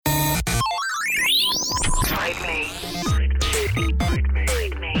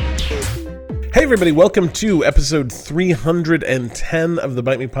everybody, welcome to episode 310 of the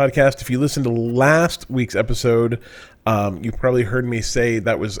Bite Me podcast. If you listened to last week's episode, you probably heard me say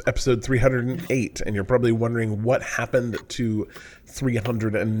that was episode 308, and you're probably wondering what happened to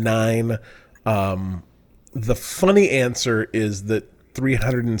 309. The funny answer is that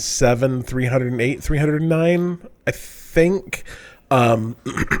 307, 308, 309, I think.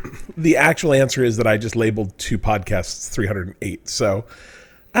 The actual answer is that I just labeled two podcasts 308. So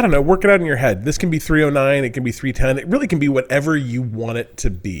I don't know, work it out in your head. This can be 309, it can be 310. It really can be whatever you want it to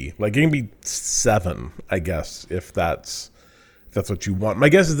be. Like it can be 7, I guess, if that's what you want. My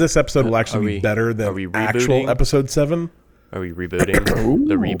guess is this episode will actually be better than actual episode 7. Are we rebooting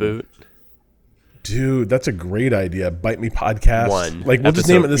the reboot? Dude, that's a great idea. Bite Me Podcast. 1. Like we'll just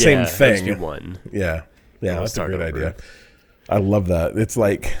name it the same thing. Let's do 1. Yeah, that's a great idea. I love that. It's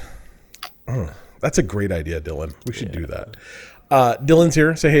like, that's a great idea, Dylan. We should do that. Dylan's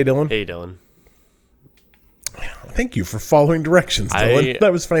here. Say hey, Dylan. Hey, Dylan. Thank you for following directions, Dylan.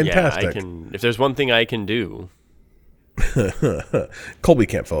 That was fantastic. Yeah, if there's one thing I can do. Colby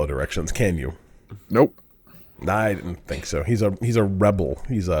can't follow directions, can you? Nope. I didn't think so. He's a rebel.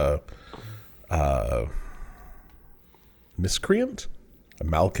 He's a miscreant, a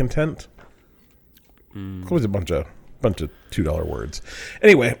malcontent. Colby's a bunch of $2 words.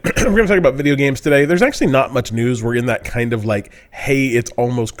 Anyway, we're going to talk about video games today. There's actually not much news. We're in that kind of like, hey, it's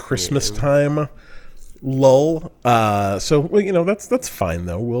almost Christmas time lull. So that's fine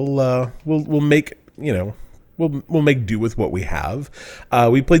though. We'll make we'll make do with what we have.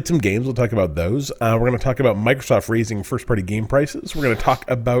 We played some games. We'll talk about those. We're going to talk about Microsoft raising first-party game prices. We're going to talk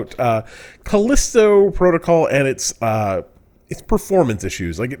about Callisto Protocol and its performance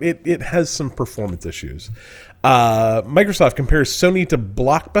issues. Like it has some performance issues. Microsoft compares Sony to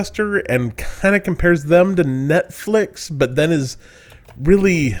Blockbuster and kind of compares them to Netflix, but then is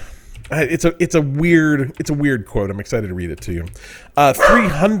really it's a weird quote. I'm excited to read it to you.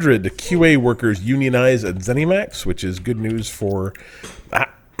 300 QA workers unionize at ZeniMax, which is good news for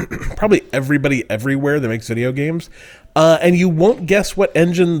probably everybody everywhere that makes video games. And you won't guess what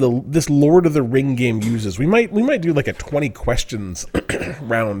engine this Lord of the Ring game uses. We might do like a 20 questions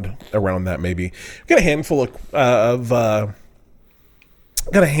round around that maybe. We've got a handful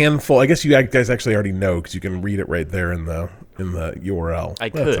I guess you guys actually already know because you can read it right there in the URL. I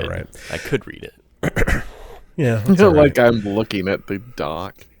could read it. Yeah, like I'm looking at the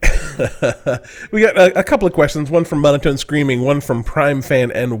doc. We got a couple of questions, one from Monotone Screaming, one from Prime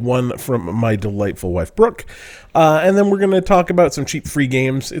Fan, and one from my delightful wife, Brooke. And then we're going to talk about some cheap free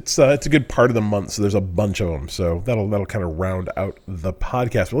games. It's a good part of the month, so there's a bunch of them. So that'll kind of round out the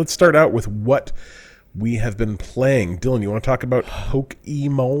podcast. But let's start out with what we have been playing. Dylan, you want to talk about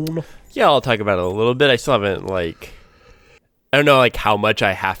Pokemon? Yeah, I'll talk about it a little bit. I still haven't, I don't know, how much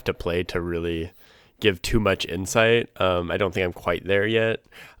I have to play to really give too much insight. I don't think I'm quite there yet.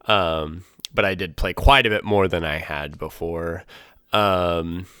 But I did play quite a bit more than I had before.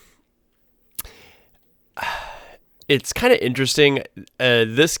 It's kind of interesting.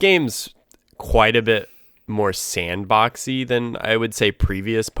 This game's quite a bit more sandboxy than I would say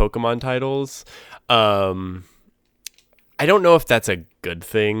previous Pokemon titles. I don't know if that's a good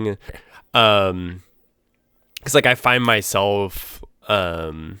thing. 'Cause I find myself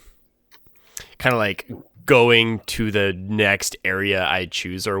kind of going to the next area I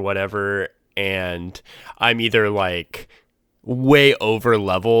choose or whatever, and I'm either way over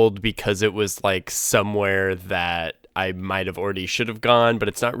leveled because it was somewhere that I might have already should have gone, but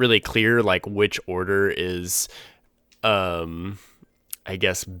it's not really clear which order is I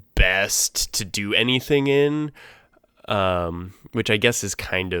guess best to do anything in, which I guess is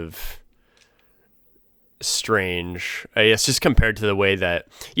kind of strange, I guess, just compared to the way that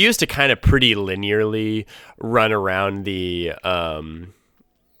you used to kind of pretty linearly run around the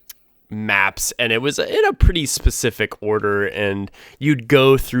maps, and it was in a pretty specific order, and you'd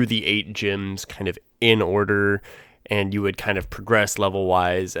go through the 8 gyms kind of in order, and you would kind of progress level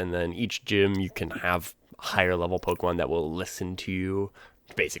wise, and then each gym you can have higher level Pokemon that will listen to you.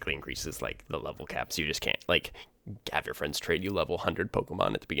 Basically increases the level caps. You just can't have your friends trade you level 100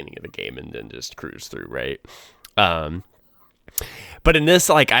 Pokemon at the beginning of the game and then just cruise through, right? But in this,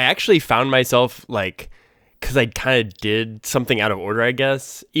 I actually found myself because I kind of did something out of order, I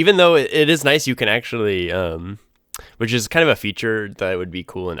guess. Even though it is nice, you can actually, which is kind of a feature that would be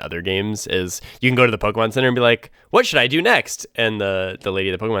cool in other games, is you can go to the Pokemon Center and be like, what should I do next? And the lady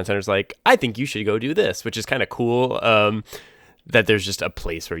at the Pokemon Center is like, I think you should go do this, which is kind of cool. That there's just a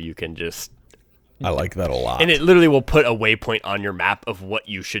place where you can just I like that a lot. And it literally will put a waypoint on your map of what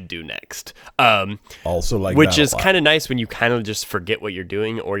you should do next. Also like which that is a lot. kind of nice when you kind of just forget what you're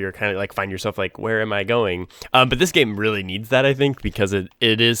doing, or you're kind of like find yourself like, where am I going? But this game really needs that, I think, because it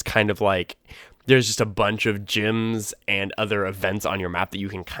is kind of like there's just a bunch of gyms and other events on your map that you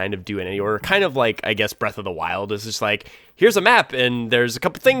can kind of do in any order. Kind of like, I guess, Breath of the Wild is just like, here's a map and there's a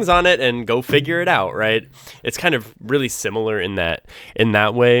couple things on it and go figure it out, right? It's kind of really similar in that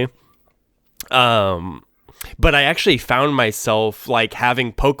way. But I actually found myself like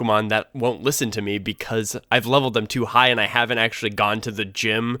having Pokemon that won't listen to me because I've leveled them too high and I haven't actually gone to the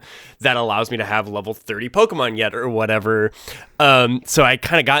gym that allows me to have level 30 Pokemon yet or whatever. So I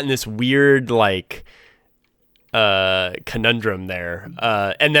kind of got in this weird like conundrum there.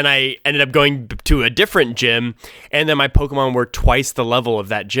 And then I ended up going to a different gym, and then my Pokemon were twice the level of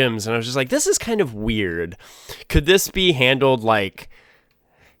that gym's, and I was just like, this is kind of weird. Could this be handled like...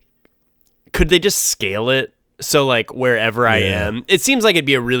 Could they just scale it so like wherever I am? It seems like it'd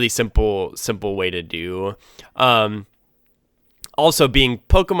be a really simple way to do. Also, being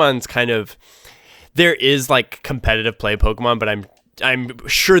Pokemon's kind of, there is like competitive play Pokemon, but I'm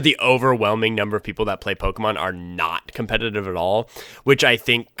sure the overwhelming number of people that play Pokemon are not competitive at all, which I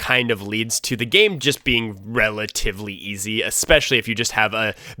think kind of leads to the game just being relatively easy, especially if you just have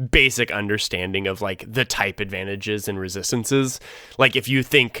a basic understanding of like the type advantages and resistances. Like if you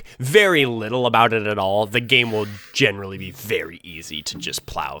think very little about it at all, the game will generally be very easy to just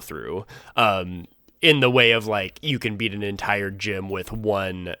plow through. In the way of like you can beat an entire gym with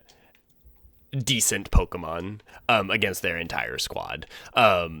one decent Pokemon against their entire squad.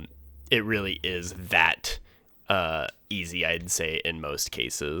 It really is that easy, I'd say, in most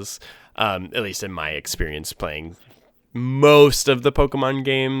cases. At least in my experience playing most of the Pokemon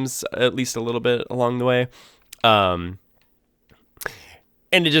games, at least a little bit along the way. And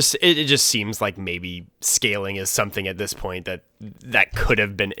it just seems like maybe scaling is something at this point that could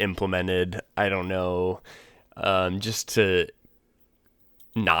have been implemented. I don't know. Just to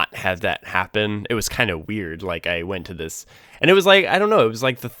not have that happen. It was kind of weird. Like I went to this and it was like, I don't know, it was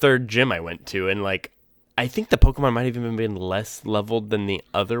like the third gym I went to, and like I think the Pokemon might have even been less leveled than the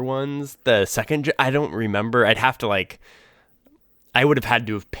other ones. The second gym, I don't remember. I'd have to like, I would have had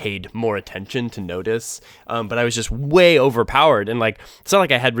to have paid more attention to notice. But I was just way overpowered, and like it's not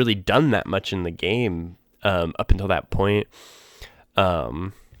like I had really done that much in the game up until that point.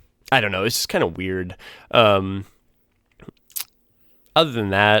 I don't know, it's just kind of weird. Other than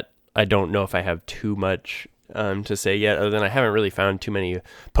that, I don't know if I have too much to say yet, other than I haven't really found too many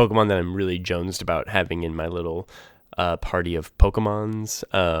Pokemon that I'm really jonesed about having in my little party of Pokemons.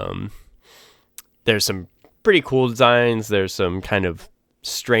 There's some pretty cool designs. There's some kind of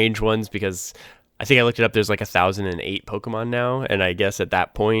strange ones because I think I looked it up. There's like 1,008 Pokemon now, and I guess at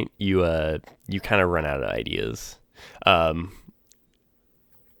that point you kind of run out of ideas. And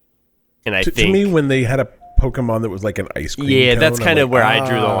I think to me, when they had a Pokemon that was like an ice cream yeah, cone, that's kind of like, where I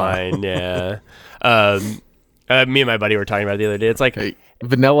drew the line. Yeah. Me and my buddy were talking about it the other day. It's like, Hey,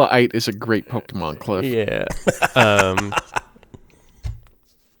 Vanilla-ite is a great Pokemon, Cliff. yeah.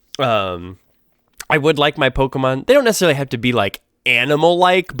 I would like my Pokemon. They don't necessarily have to be like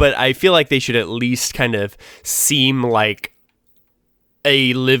animal-like, but I feel like they should at least kind of seem like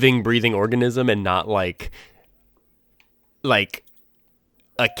a living, breathing organism and not like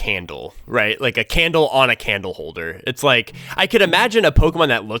a candle, right? Like a candle on a candle holder. It's like, I could imagine a Pokemon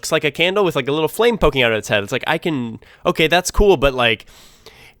that looks like a candle with like a little flame poking out of its head. It's like, okay, that's cool, but like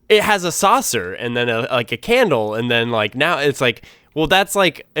it has a saucer and then like a candle, and then like now it's like, well, that's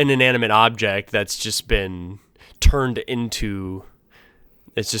like an inanimate object that's just been turned into,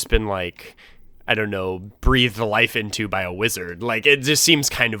 it's just been like, I don't know, breathed life into by a wizard. Like it just seems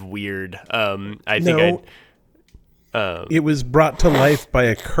kind of weird. It was brought to life by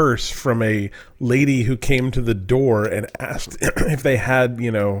a curse from a lady who came to the door and asked if they had,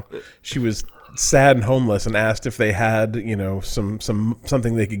 she was sad and homeless and asked if they had,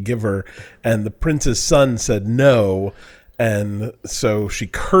 something they could give her. And the prince's son said no. And so she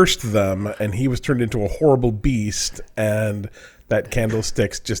cursed them, and he was turned into a horrible beast. And that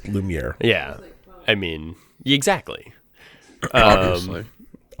candlestick's just Lumiere. Yeah. I mean, exactly.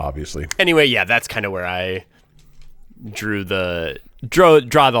 Obviously. Anyway, yeah, that's kind of where I draw the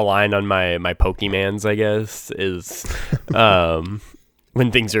line on my Pokemans, I guess, is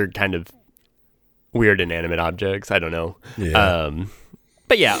when things are kind of weird inanimate objects. I don't know. Yeah.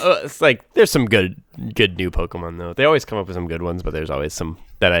 But yeah, it's like there's some good new Pokemon though. They always come up with some good ones, but there's always some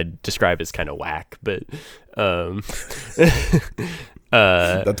that I describe as kind of whack. But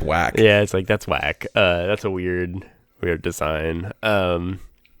that's whack. Yeah, it's like that's whack. That's a weird design.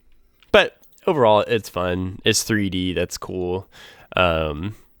 But overall, it's fun. It's 3D. That's cool.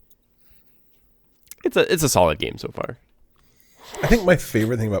 It's a solid game so far. I think my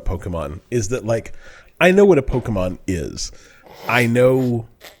favorite thing about Pokemon is that, like, I know what a Pokemon is. I know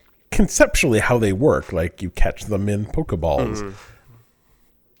conceptually how they work. Like, you catch them in Pokeballs. Mm-hmm.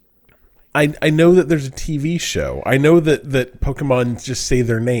 I know that there's a TV show. I know that Pokemon just say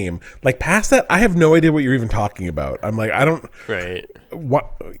their name. Like, past that, I have no idea what you're even talking about. I'm like, I don't... Right. What?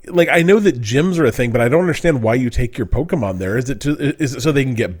 Like, I know that gyms are a thing, but I don't understand why you take your Pokemon there. Is it so they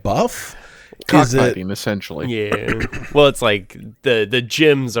can get buff? Cockfighting, essentially. Yeah. Well, it's like the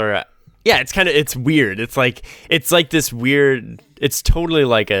gyms are... Yeah, it's weird. It's like this weird... It's totally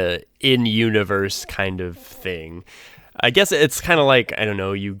like a in-universe kind of thing. I guess it's kind of like, I don't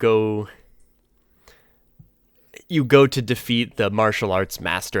know, you go to defeat the martial arts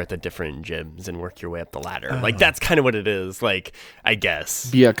master at the different gyms and work your way up the ladder. Like, that's kind of what it is, like, I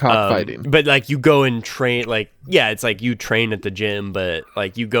guess. Yeah, cockfighting. But, like, you go and train, like, yeah, it's like you train at the gym, but,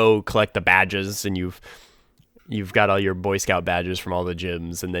 like, you go collect the badges, and you've got all your Boy Scout badges from all the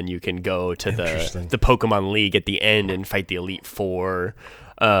gyms, and then you can go to the Pokemon League at the end and fight the Elite Four.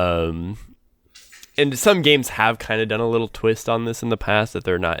 And some games have kind of done a little twist on this in the past, that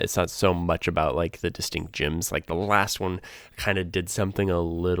it's not so much about, like, the distinct gyms. Like, the last one kind of did something a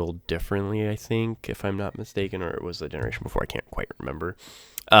little differently, I think, if I'm not mistaken, or it was the generation before. I can't quite remember.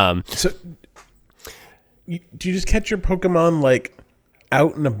 So, do you just catch your Pokemon, like,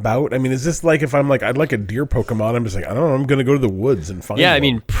 out and about? I mean, is this like, if I'm like, I'd like a deer Pokemon, I'm just like, I don't know, I'm going to go to the woods and find one. I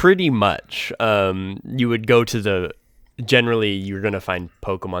mean, pretty much. You would go to generally you're going to find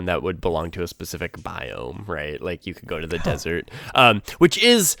Pokemon that would belong to a specific biome, right? Like, you could go to the desert, which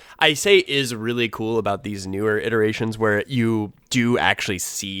is really cool about these newer iterations, where you do actually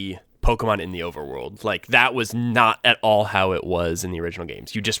see Pokemon in the overworld. Like, that was not at all how it was in the original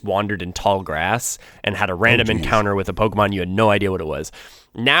games. You just wandered in tall grass and had a random encounter with a Pokemon. You had no idea what it was.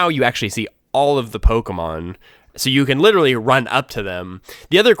 Now you actually see all of the Pokemon, so you can literally run up to them.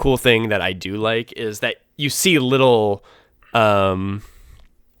 The other cool thing that I do like is that you see little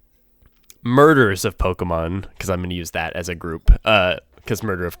murders of Pokemon, because I'm going to use that as a group, because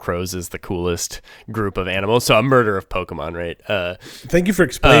Murder of Crows is the coolest group of animals. So a murder of Pokemon, right? Thank you for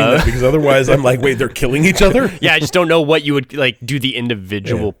explaining that, because otherwise I'm like, wait, they're killing each other? Yeah, I just don't know what you would, like, do the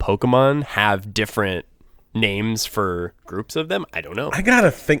individual Pokemon have different names for groups of them? I don't know. I gotta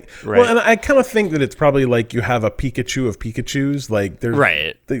think. Right. Well, and I kind of think that it's probably like you have a Pikachu of Pikachus. Like, they're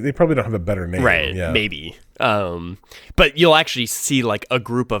right. They probably don't have a better name. Right. Yeah. Maybe. But you'll actually see, like, a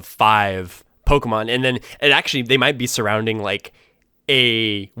group of 5 Pokemon, and then they might be surrounding, like,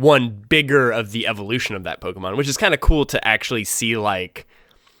 one bigger of the evolution of that Pokemon, which is kind of cool to actually see. Like,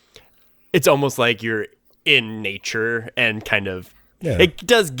 it's almost like you're in nature, and kind of it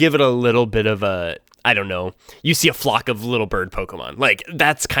does give it a little bit of a, I don't know, you see a flock of little bird Pokemon. Like,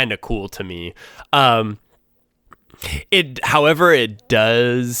 that's kind of cool to me. However, it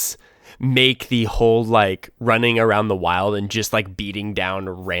does make the whole, like, running around the wild and just, like, beating down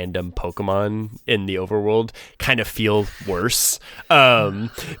random Pokemon in the overworld kind of feel worse.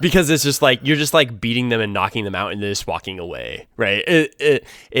 Because it's just like, you're just, like, beating them and knocking them out and then just walking away, right?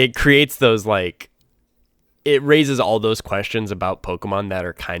 It creates those, like, it raises all those questions about Pokemon that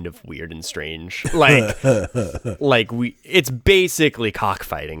are kind of weird and strange. Like, it's basically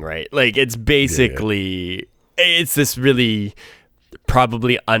cockfighting, right? Like, it's basically, it's this really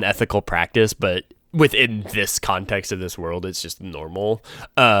probably unethical practice, but within this context of this world, it's just normal.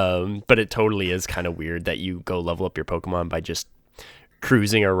 But it totally is kind of weird that you go level up your Pokemon by just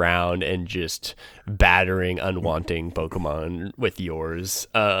cruising around and just battering unwanting Pokemon with yours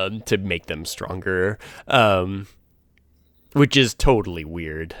to make them stronger, which is totally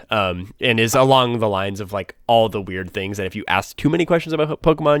weird, and is along the lines of, like, all the weird things that if you ask too many questions about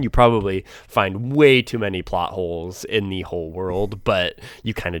Pokemon, you probably find way too many plot holes in the whole world, but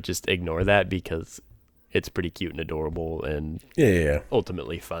you kind of just ignore that because it's pretty cute and adorable and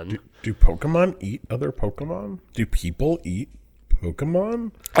ultimately fun. Do Pokemon eat other Pokemon? Do people eat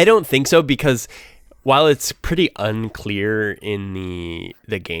Pokemon? I don't think so, because while it's pretty unclear in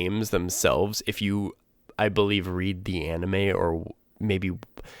the games themselves, if you, I believe, read the anime or maybe read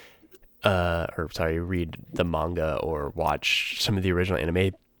the manga or watch some of the original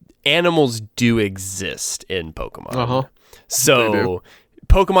anime, animals do exist in Pokemon. So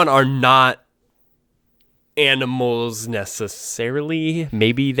Pokemon are not animals necessarily.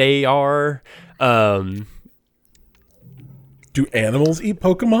 Maybe they are. Do animals eat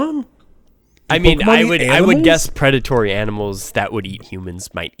Pokemon? I mean, I would guess predatory animals that would eat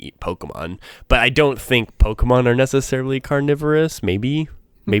humans might eat Pokemon, but I don't think Pokemon are necessarily carnivorous. Maybe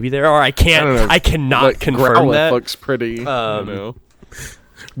Maybe there are. I can't. don't know. I cannot Like, confirm Growlithe that. looks pretty. You know.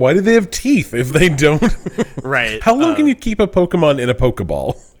 Why do they have teeth if they don't? Right. How long can you keep a Pokemon in a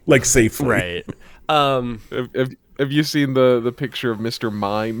Pokeball, like safely? Right. Have you seen the picture of Mr.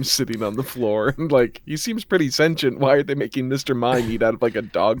 Mime sitting on the floor? And like, he seems pretty sentient. Why are they making Mr. Mime eat out of like a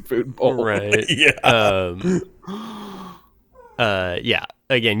dog food bowl? Right. Yeah. Yeah.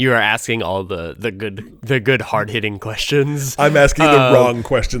 Again, you are asking all the good hard hitting questions. I'm asking the wrong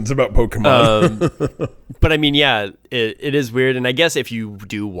questions about Pokemon. But I mean, yeah, it is weird. And I guess if you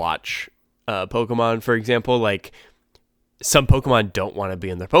do watch Pokemon, for example, like some Pokemon don't want to be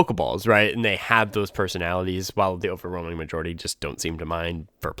in their Pokeballs, right? And they have those personalities, while the overwhelming majority just don't seem to mind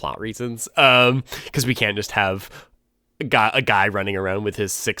for plot reasons. Because we can't just have a guy running around with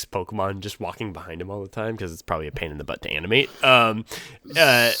his 6 Pokemon just walking behind him all the time, because it's probably a pain in the butt to animate. But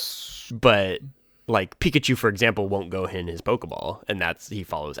like Pikachu, for example, won't go in his Pokeball, and he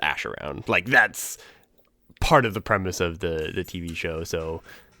follows Ash around. Like, that's part of the premise of the TV show. So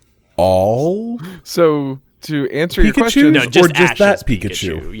So to answer your Pikachu? question, no, just Or just Ash's that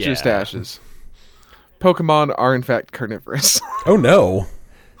Pikachu? Yeah. just Ashes. Pokemon are in fact carnivorous. Oh no.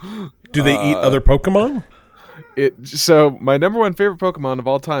 Do they eat other Pokemon? So my number one favorite Pokemon of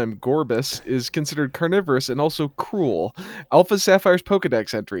all time, Gorbis, is considered carnivorous and also cruel. Alpha Sapphire's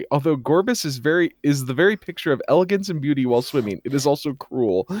Pokedex entry. Although Gorbis is the very picture of elegance and beauty while swimming, it is also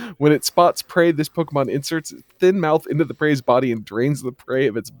cruel. When it spots prey, this Pokemon inserts its thin mouth into the prey's body and drains the prey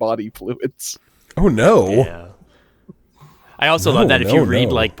of its body fluids. Oh no. Yeah. I also No, love that if you no, read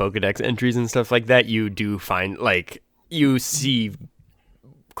no. like Pokedex entries and stuff like that, you do find like you see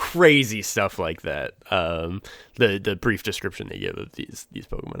crazy stuff like that. The brief description they give of these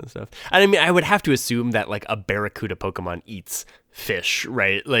Pokemon and stuff. And I mean, I would have to assume that like a Barracuda Pokemon eats fish,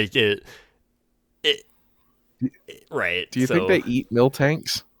 right? Like it right. Do you think they eat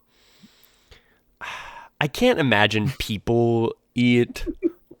Miltanks? I can't imagine people eat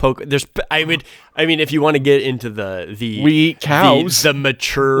I mean, if you want to get into the We eat cows. the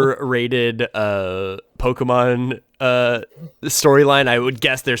mature rated Pokemon storyline, I would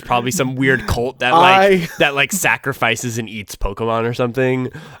guess there's probably some weird cult that like sacrifices and eats Pokemon or something.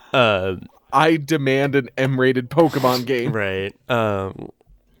 I demand an M-rated Pokemon game. Right.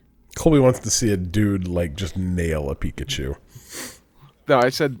 Colby wants to see a dude like just nail a Pikachu. No, I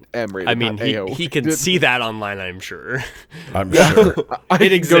said M-rated. I mean, not AO. he can see that online, I'm sure. I'm sure. I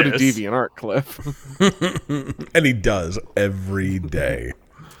can go to exists. DeviantArt, Cliff. And he does every day.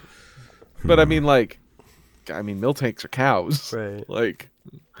 But I mean, Miltanks are cows. Right. Like,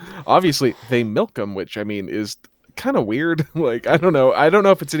 obviously, they milk them, which, I mean, is kind of weird. Like, I don't know. I don't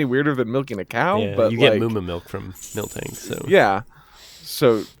know if it's any weirder than milking a cow, Yeah, but you like, get Moomoo milk from Miltank, so yeah.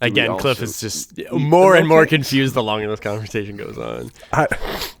 So, do we again, Cliff also is just eat more the and more Miltanks? confused the longer this conversation goes on. I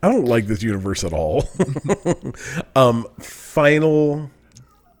don't like this universe at all. Final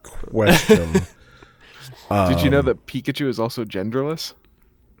question. Did you know that Pikachu is also genderless?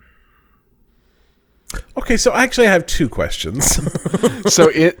 Okay, so actually I have 2 questions. So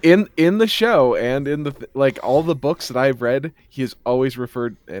in the show and in the like all the books that I've read, he is always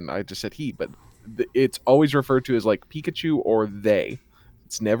referred, and I just said he, but it's always referred to as like Pikachu or they.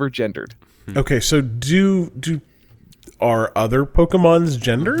 It's never gendered. Okay, so are other Pokemon's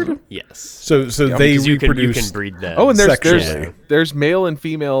gendered? Yes. So they Because you can reproduce. breed them. Oh, and Sexually. there's male and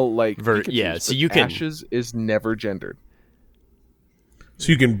female like Pikachus, yeah, so but you can- Ash's is never gendered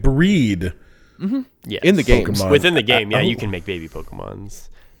So you can breed. yes. in the games. Pokemon. Within the game, yeah, Oh. you can make baby Pokemons.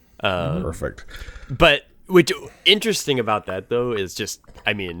 Perfect. But which interesting about that though is just,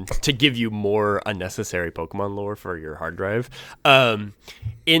 I mean, to give you more unnecessary Pokemon lore for your hard drive.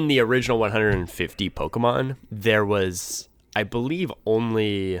 In the original 150 Pokemon, there was, I believe,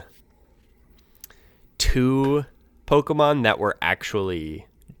 only 2 Pokemon that were actually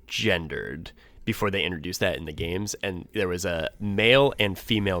gendered before they introduced that in the games, and there was a male and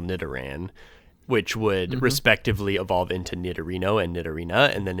female Nidoran, which would respectively evolve into Nidorino and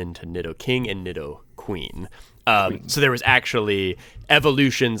Nidorina, and then into Nidoking and Nidoqueen. So there was actually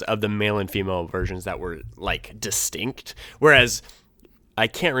evolutions of the male and female versions that were like distinct. Whereas I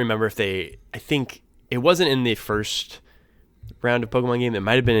can't remember if I think it wasn't in the first round of Pokemon game. It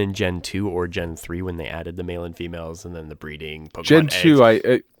might have been in Gen 2 or Gen 3 when they added the male and females and then the breeding Pokemon Gen eggs.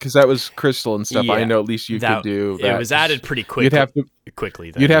 2, because that was Crystal and stuff. I Yeah, know at least you could do that. It was added pretty quickly. You'd have to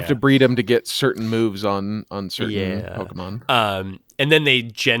quickly. You'd have to breed them to get certain moves on certain Yeah. Pokemon. And then they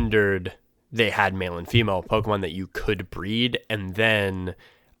gendered. They had male and female Pokemon that you could breed, and then,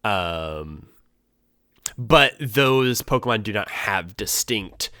 but those Pokemon do not have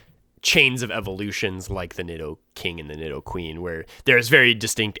distinct chains of evolutions like the King and the Nidoqueen, where there's very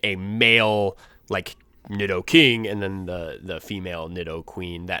distinct a male like Nidoking and then the female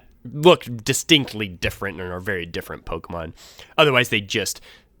Nidoqueen that look distinctly different and are very different Pokemon. Otherwise, they just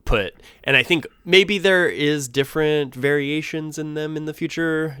put, and I think maybe there is different variations in them in the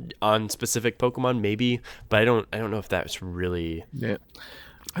future on specific Pokemon, maybe, but I don't know if that's really. Yeah.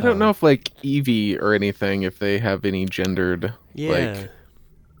 I don't know if like Eevee or anything, if they have any gendered. Yeah. Like,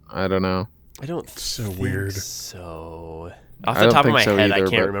 I don't know. I don't So think weird. So off I the don't top of think my so head, I either,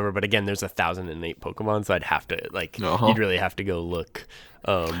 can't but- remember. But again, there's 1,008 Pokemon, so I'd have to you'd really have to go look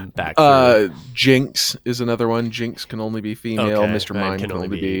back. through. Jinx is another one. Jinx can only be female. Okay, Mr. Mime can only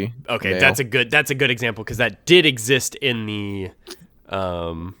be okay. male. That's a good example because that did exist in the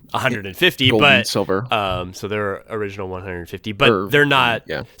 150, Gold but and silver. so they're original 150, but Or- they're not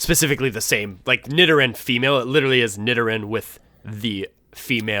yeah. specifically the same. Like Nidoran female, it literally is Nidoran with the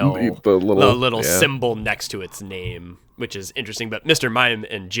female The little- yeah. symbol next to its name, which is interesting. But Mr. Mime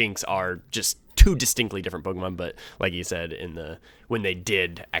and Jinx are just two distinctly different Pokemon. But like you said, when they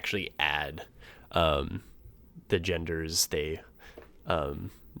did actually add the genders, they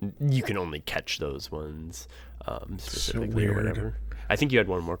you can only catch those ones specifically or weird. whatever. I think you had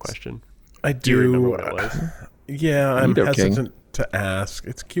one more question. I Do you remember do. what it was? Yeah, I'm Nido King. hesitant to ask.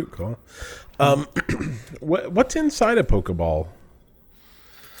 It's a cute call. What's inside a Pokeball?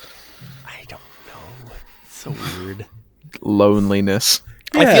 I don't know. It's so weird. Loneliness.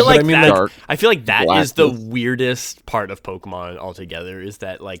 I Yeah, feel but like I mean, that. dark I feel like that is the blackness. weirdest part of Pokemon altogether. Is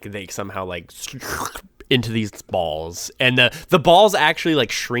that like they somehow like into these balls, and the balls actually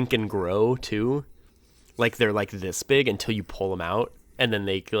like shrink and grow too. Like they're like this big until you pull them out, and then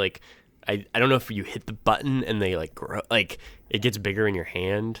they like I don't know if you hit the button and they like grow, like it gets bigger in your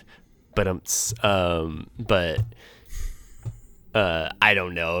hand, but I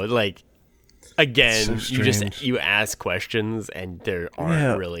don't know. Like again, So you strange. you ask questions and there aren't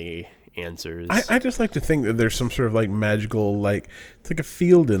Yeah. really answers. I just like to think that there's some sort of like magical, like it's like a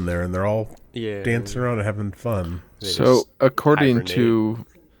field in there, and they're all Yeah. dancing around and having fun. They So just according hibernate. to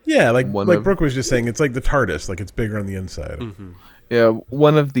Yeah, One like of- Brooke was just saying, it's like the TARDIS, like it's bigger on the inside.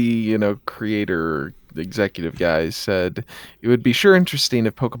 one of the creator executive guys said it would be sure interesting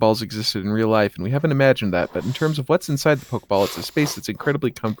if Pokeballs existed in real life, and we haven't imagined that. But in terms of what's inside the Pokeball, it's a space that's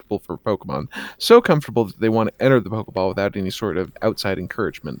incredibly comfortable for Pokemon. So comfortable that they want to enter the Pokeball without any sort of outside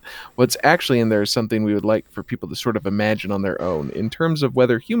encouragement. What's actually in there is something we would like for people to sort of imagine on their own. In terms of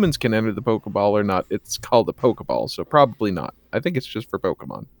whether humans can enter the Pokeball or not, it's called a Pokeball, so probably not. I think it's just for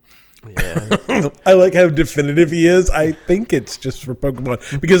Pokemon. Yeah. I like how definitive he is. I think it's just for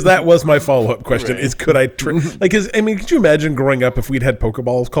Pokemon because that was my follow up question: Right. is could I like? Cause, I mean, could you imagine growing up if we'd had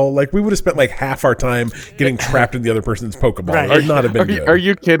Pokeballs called? Like we would have spent like half our time getting trapped in the other person's Pokeball. Right. It would not have been good. Are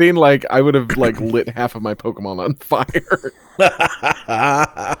you kidding? Like I would have like lit half of my Pokemon on fire.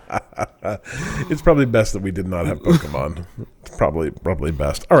 It's probably best that we did not have Pokemon. It's probably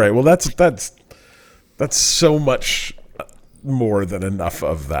best. All right. Well, that's so much more than enough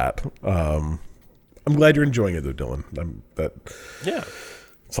of that. I'm glad you're enjoying it, though, Dylan. Yeah.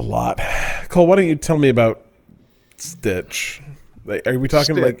 It's a lot. Cole, why don't you tell me about Stitch? Like, are we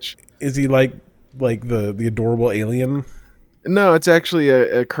talking Stitch. like? Is he like the adorable alien? No, it's actually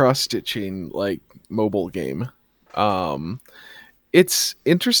a cross-stitching like mobile game. It's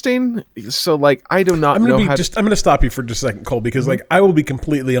interesting. So like I do not I'm know gonna how I'm gonna stop you for just a second, Cole, because like I will be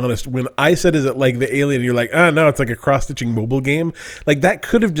completely honest. When I said, "Is it like the alien?" You're like, no, it's like a cross-stitching mobile game." Like that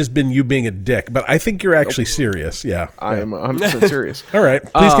could have just been you being a dick, but I think you're actually serious. Yeah. I am 100% serious. All right,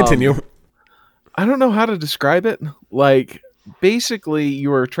 please continue. I don't know how to describe it. Like basically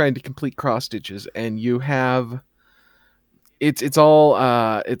you are trying to complete cross stitches and you have it's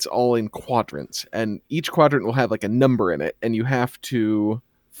all in quadrants, and each quadrant will have like a number in it, and you have to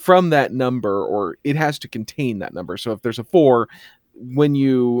from that number, or it has to contain that number. So if there's a 4, when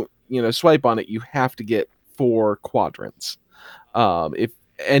you swipe on it, you have to get 4 quadrants.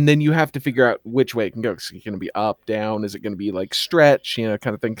 And then you have to figure out which way it can go. Is it going to be up, down? Is it going to be like stretch, kind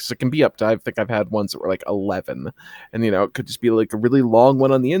of thing? Because it can be up to, I think I've had ones that were like 11. And, it could just be like a really long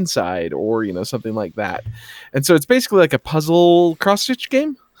one on the inside or, something like that. And so it's basically like a puzzle cross-stitch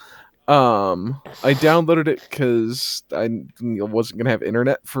game. I downloaded it because I wasn't going to have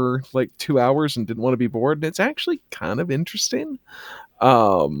internet for like 2 hours and didn't want to be bored. And it's actually kind of interesting.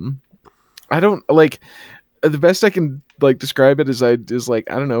 I don't like... The best I can like describe it is I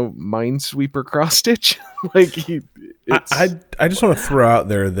don't know, Minesweeper cross stitch. Like I just want to throw out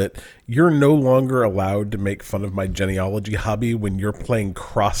there that you're no longer allowed to make fun of my genealogy hobby when you're playing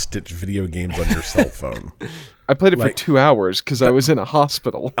cross-stitch video games on your cell phone. I played it for 2 hours because I was in a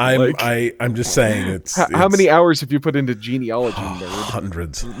hospital. I'm just saying it's how many hours have you put into genealogy,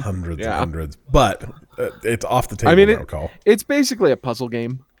 nerd? Hundreds. But it's off the table. I mean, it's basically a puzzle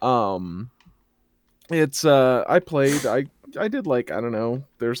game. It's I did like, I don't know,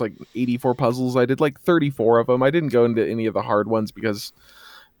 there's like 84 puzzles. I did like 34 of them. I didn't go into any of the hard ones because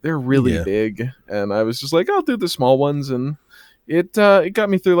they're really big, and I was just like, I'll do the small ones, and it got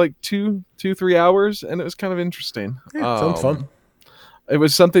me through like 3 hours, and it was kind of interesting. Sounds fun. It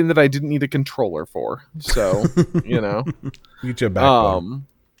was something that I didn't need a controller for, so you know. You get your backbone.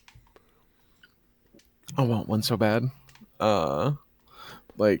 I want one so bad.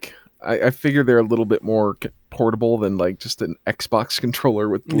 Like I figure they're a little bit more portable than like just an Xbox controller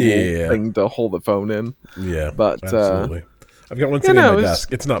with the little thing to hold the phone in. Yeah, but absolutely. I've got one sitting on my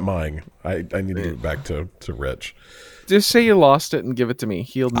desk. It's not mine. I need to give it back to Rich. Just say you lost it and give it to me.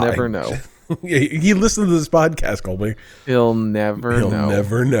 He'll never know. He listened to this podcast, Colby. He'll never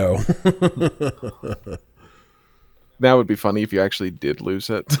know. That would be funny if you actually did lose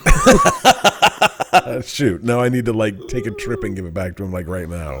it. Shoot. No, I need to like take a trip and give it back to him like right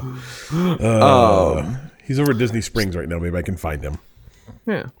now. He's over at Disney Springs right now. Maybe I can find him.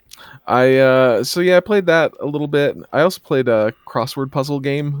 Yeah. I played that a little bit. I also played a crossword puzzle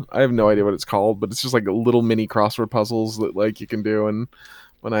game. I have no idea what it's called, but it's just like a little mini crossword puzzles that like you can do, and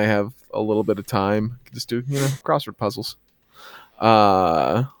when I have a little bit of time, I can just do, crossword puzzles.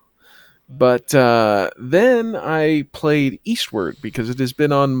 But then I played Eastward because it has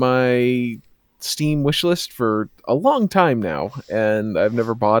been on my Steam wishlist for a long time now, and I've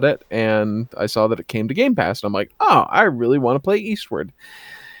never bought it, and I saw that it came to Game Pass, and I'm like, oh, I really want to play Eastward.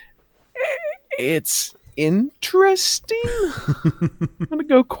 It's interesting. I'm gonna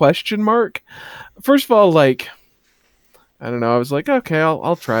go question mark. First of all, like, I don't know, I was like, okay,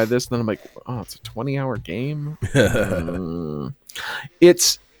 I'll try this, and then I'm like, oh, it's a 20-hour game.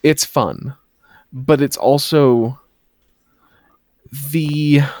 It's fun, but it's also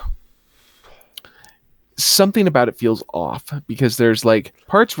something about it feels off, because there's like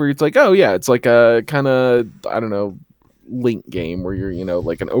parts where it's like, oh yeah, it's like a kind of, I don't know, Link game where you're,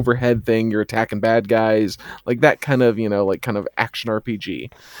 like an overhead thing, you're attacking bad guys, like that kind of, like kind of action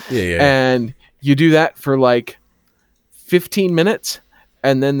RPG. Yeah. And you do that for like 15 minutes,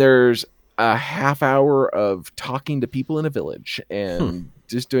 and then there's a half hour of talking to people in a village and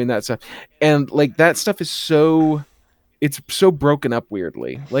just doing that stuff. And like that stuff is it's so broken up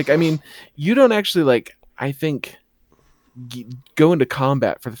weirdly. Like, I mean, you don't actually like, I think, go into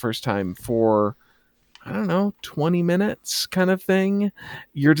combat for the first time for, I don't know, 20 minutes kind of thing.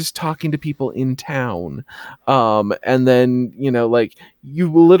 You're just talking to people in town. And then, like you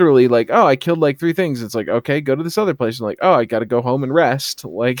will literally like, oh, I killed like 3 things. It's like, okay, go to this other place. And like, oh, I got to go home and rest.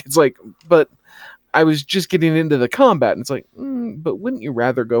 Like, it's like, but I was just getting into the combat, and it's like, but wouldn't you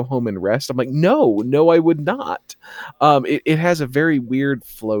rather go home and rest? I'm like, no, I would not. It has a very weird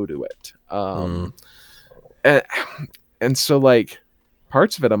flow to it. And so like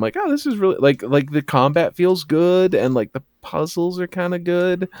parts of it, I'm like, oh, this is really like the combat feels good, and like the puzzles are kind of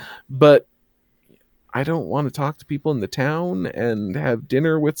good, but I don't want to talk to people in the town and have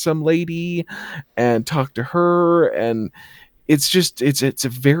dinner with some lady and talk to her. And it's just, it's a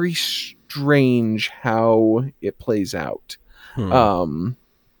very strange how it plays out. I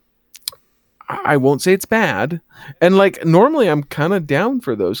won't say it's bad, and like normally I'm kind of down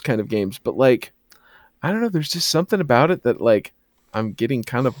for those kind of games, but like, I don't know, there's just something about it that like I'm getting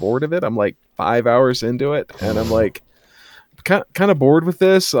kind of bored of it. I'm like 5 hours into it, and I'm like kind of bored with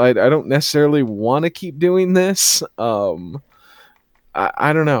this. I don't necessarily want to keep doing this. I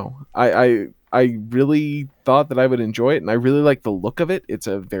don't know. I really thought that I would enjoy it, and I really like the look of it. It's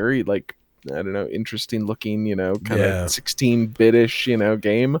a very like, I don't know, interesting looking, kind of 16-bit-ish,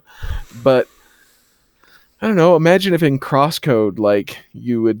 game. But I don't know, imagine if in Crosscode, like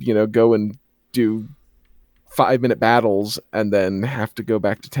you would, go and do 5-minute battles and then have to go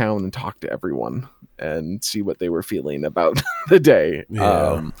back to town and talk to everyone and see what they were feeling about the day.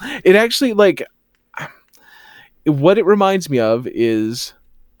 It actually, like, what it reminds me of is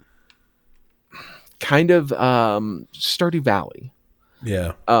kind of Stardew Valley.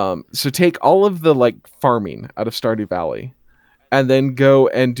 Yeah. So take all of the like farming out of Stardew Valley, and then go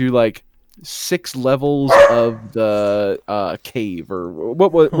and do like 6 levels of the cave, or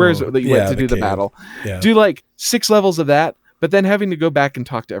where is it that you went to do the battle? Yeah. Do like 6 levels of that, but then having to go back and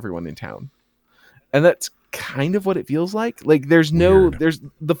talk to everyone in town. And that's kind of what it feels like. Like there's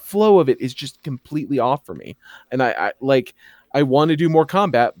the flow of it is just completely off for me. And I want to do more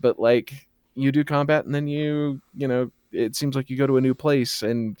combat, but like you do combat and then you know, it seems like you go to a new place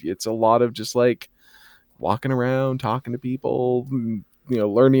and it's a lot of just like walking around, talking to people, you know,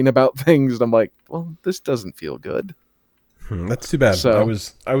 learning about things. And I'm like, well, this doesn't feel good. That's too bad. So,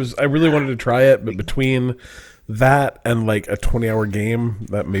 I really wanted to try it, but between that and like a 20-hour game,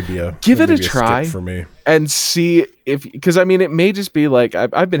 that may be a give it a skip try for me and see if, because I mean, it may just be like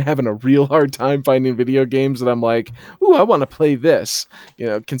I've been having a real hard time finding video games that I'm like, ooh, I want to play this. You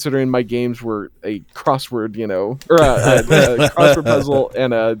know, considering my games were a crossword, you know, or a crossword puzzle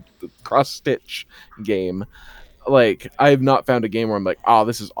and a cross stitch game. Like I have not found a game where I'm like, oh,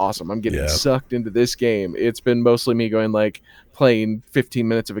 this is awesome. I'm getting sucked into this game. It's been mostly me going like playing 15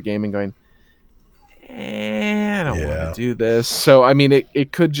 minutes of a game and going, I don't want to do this. So I mean,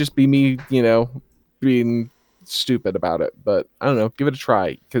 it could just be me, you know, being stupid about it. But I don't know. Give it a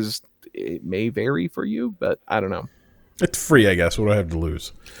try because it may vary for you. But I don't know. It's free, I guess. What do I have to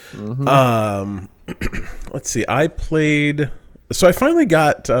lose? Mm-hmm. Let's see. I finally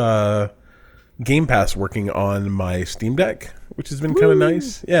got Game Pass working on my Steam Deck, which has been kind of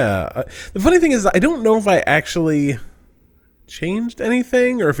nice. Yeah. The funny thing is, I don't know if I actually changed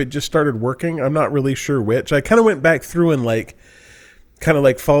anything or if it just started working. I'm not really sure which. I kind of went back through and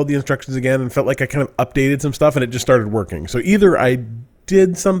followed the instructions again and felt like I kind of updated some stuff and it just started working. So either I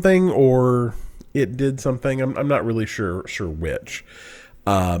did something or it did something. I'm not really sure which.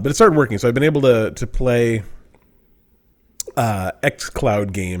 But it started working. So I've been able to play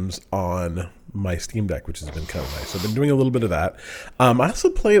xCloud games on my Steam Deck, which has been kind of nice. So I've been doing a little bit of that. I also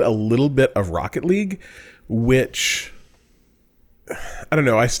played a little bit of Rocket League, which I don't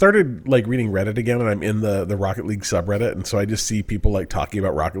know. I started like reading Reddit again, and I'm in the Rocket League subreddit, and so I just see people like talking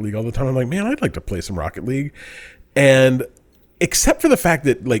about Rocket League all the time. I'm like, man, I'd like to play some Rocket League. And except for the fact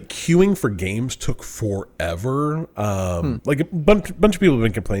that like queuing for games took forever, like a bunch of people have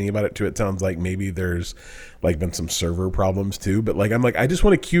been complaining about it too. It sounds like maybe there's like been some server problems too. But like I'm like, I just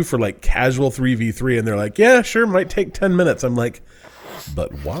want to queue for like casual 3v3, and they're like, yeah, sure, might take 10 minutes. I'm like,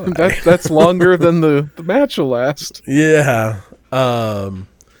 but why? That's longer than the match will last. Yeah.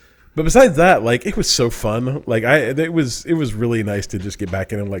 But besides that, like it was so fun. Like it was really nice to just get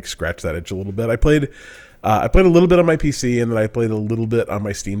back in and like scratch that itch a little bit. I played a little bit on my PC and then I played a little bit on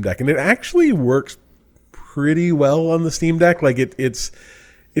my Steam Deck, and it actually works pretty well on the Steam Deck. Like it's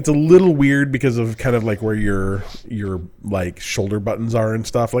a little weird because of kind of like where your like shoulder buttons are and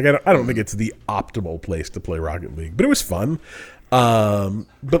stuff. Like I don't think it's the optimal place to play Rocket League, but it was fun.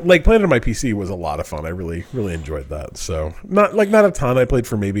 But like playing on my PC was a lot of fun. I really, really enjoyed that. So not a ton. I played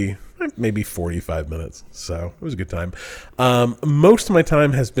for maybe 45 minutes. So it was a good time. Most of my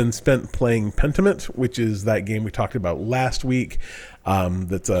time has been spent playing Pentiment, which is that game we talked about last week.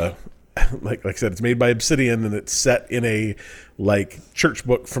 That's like I said, it's made by Obsidian and it's set in a like church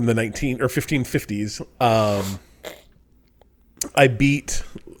book from the 1550s. I beat,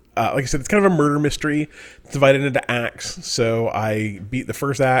 like I said, it's kind of a murder mystery. It's divided into acts. So I beat the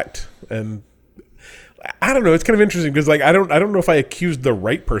first act, and I don't know. It's kind of interesting because like I don't know if I accused the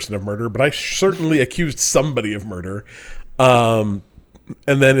right person of murder, but I certainly accused somebody of murder. And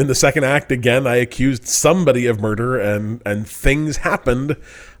then in the second act, again, I accused somebody of murder, and things happened.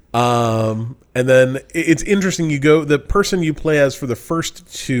 And then it's interesting. The person you play as for the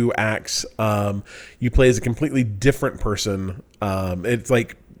first two acts, you play as a completely different person. It's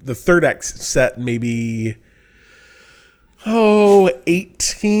like the third act set maybe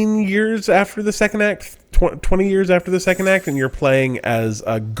 18 years after the second act, 20 years after the second act, and you're playing as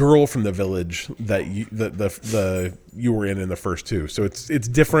a girl from the village that you were in the first two. So it's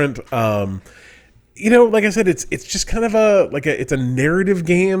different. You know, like I said, it's just kind of it's a narrative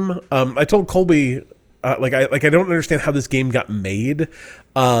game. I told Colby, I don't understand how this game got made.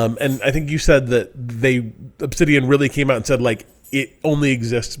 And I think you said that Obsidian really came out and said like it only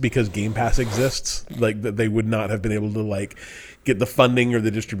exists because Game Pass exists. Like that they would not have been able to like get the funding or the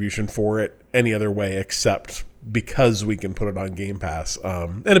distribution for it any other way except because we can put it on Game Pass.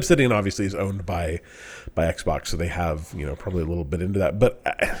 And Obsidian obviously is owned by Xbox, so they have, you know, probably a little bit into that. But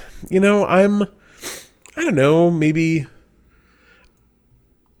you know, I don't know, maybe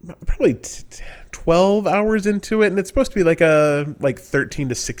probably 12 hours into it, and it's supposed to be like a 13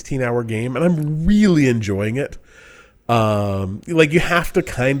 to 16 hour game, and I'm really enjoying it. Like you have to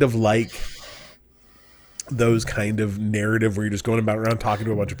kind of like those kind of narrative where you're just going about around talking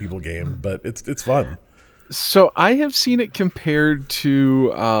to a bunch of people game, but it's fun. So I have seen it compared to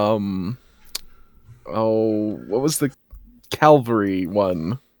what was the Calvary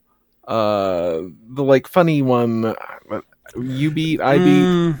one? The like funny one. You beat, I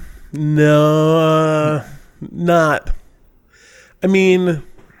beat. No, not. I mean,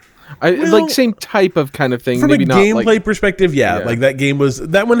 like same type of kind of thing. From maybe a not gameplay like, perspective, yeah, like that game has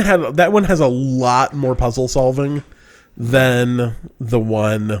a lot more puzzle solving than the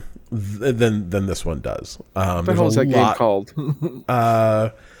one than this one does. What the hell is that game called?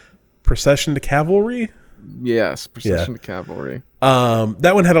 Procession to Cavalry. Yes, Procession to Cavalry.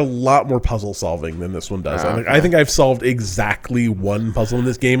 That one had a lot more puzzle solving than this one does. I think I've solved exactly one puzzle in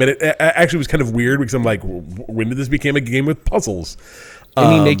this game, and it actually was kind of weird because I'm like, when did this become a game with puzzles?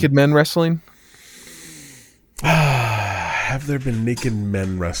 Any naked men wrestling? Have there been naked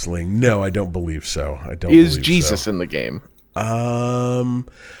men wrestling? No, I don't believe so. Is Jesus in the game?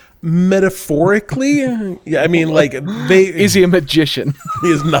 Metaphorically, yeah. I mean, like is he a magician? He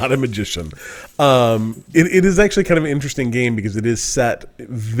is not a magician. It is actually kind of an interesting game because it is set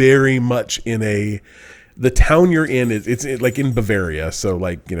very much in the town you're in. It's like in Bavaria, so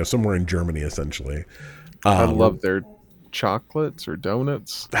like somewhere in Germany essentially. I love their chocolates or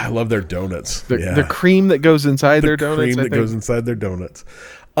donuts. I love their donuts. The cream that goes inside their donuts. Cream that goes inside their donuts.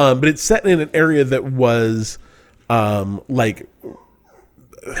 But it's set in an area that was like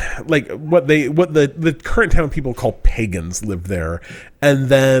what the current town people call pagans lived there, and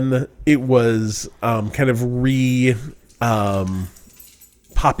then it was kind of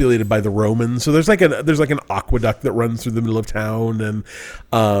populated by the Romans. So there's like an aqueduct that runs through the middle of town, and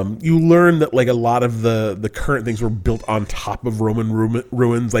you learn that like a lot of the current things were built on top of Roman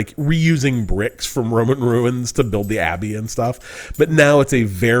ruins, like reusing bricks from Roman ruins to build the abbey and stuff. But now it's a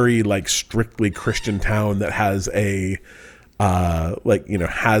very like strictly Christian town that has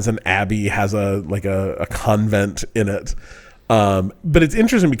has an abbey, has a convent in it. But it's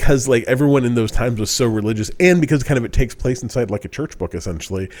interesting because like everyone in those times was so religious, and because kind of it takes place inside like a church book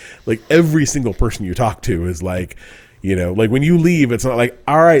essentially. Like every single person you talk to is like, like when you leave, it's not like,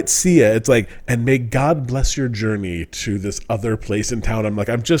 all right, see ya. It's like, and may God bless your journey to this other place in town. I'm like,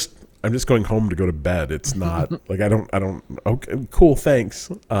 I'm just going home to go to bed. It's not like I don't. Okay, cool, thanks.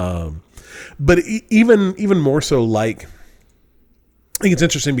 But even more so, like, I think it's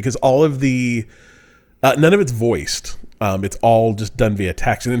interesting because all of the none of it's voiced. It's all just done via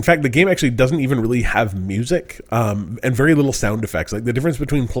text. And in fact, the game actually doesn't even really have music and very little sound effects. Like the difference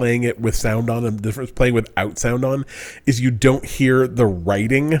between playing it with sound on and the difference playing without sound on is you don't hear the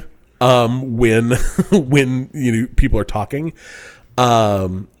writing when people are talking.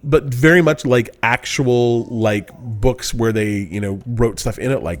 But very much like actual like books where they wrote stuff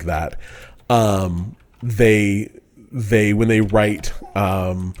in it like that. They when they write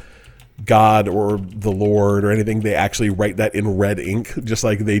God or the Lord or anything, they actually write that in red ink, just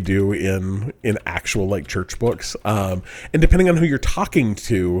like they do in actual like church books. And depending on who you're talking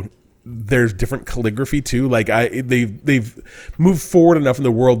to, there's different calligraphy too. Like they've moved forward enough in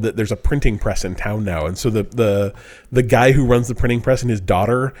the world that there's a printing press in town now, and so the guy who runs the printing press and his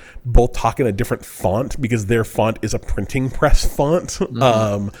daughter both talk in a different font because their font is a printing press font.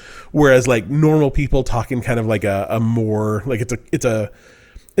 Mm-hmm. Whereas like normal people talk in kind of like a more like it's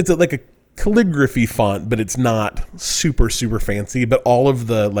like a calligraphy font, but it's not super fancy. But all of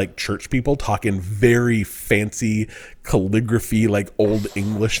the like church people talk in very fancy calligraphy, like old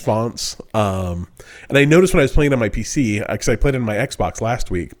English fonts. And I noticed when I was playing on my PC, because I played it on my Xbox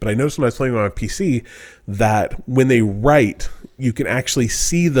last week, but I noticed when I was playing on my PC that when they write, you can actually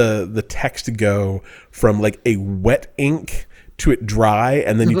see the text go from like a wet ink to it dry,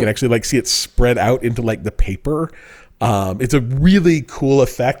 and then you can actually like see it spread out into like the paper. It's a really cool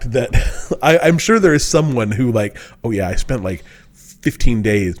effect that I'm sure there is someone who like, oh yeah, I spent like 15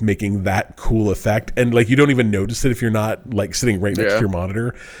 days making that cool effect, and like you don't even notice it if you're not like sitting right next to your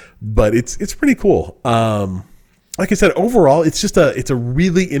monitor. But it's pretty cool. Like I said, overall, it's a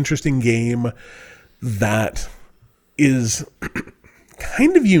really interesting game that is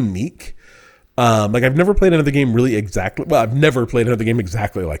kind of unique. Like I've never played another game really exactly. Well, I've never played another game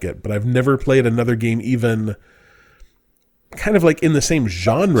exactly like it, but I've never played another game even kind of like in the same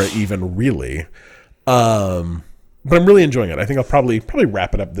genre even really. But I'm really enjoying it. I think I'll probably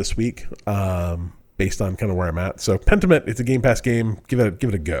wrap it up this week based on kind of where I'm at. So Pentiment, it's a Game Pass game. Give it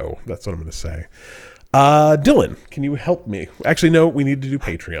a go. That's what I'm going to say. Dylan, can you help me? Actually, no, we need to do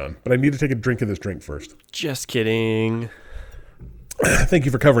Patreon, but I need to take a drink of this drink first. Just kidding. Thank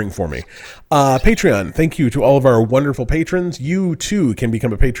you for covering for me. Patreon, thank you to all of our wonderful patrons. You too can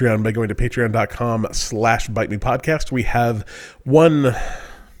become a Patreon by going to patreon.com/bitemepodcast. We have one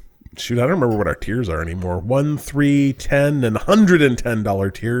shoot, I don't remember what our tiers are anymore. $1, $3, $10, and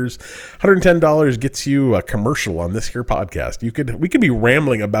 $110 tiers. $110 gets you a commercial on this here podcast. We could be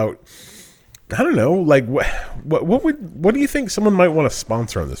rambling about, I don't know, like what do you think someone might want to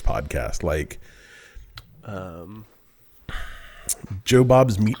sponsor on this podcast? Like, Joe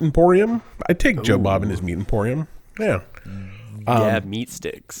Bob's Meat Emporium. I'd take Joe Bob and his Meat Emporium. Yeah. Meat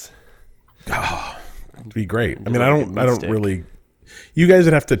sticks. It'd be great. I mean, I don't really. You guys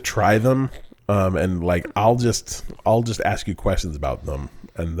would have to try them, and like I'll just ask you questions about them,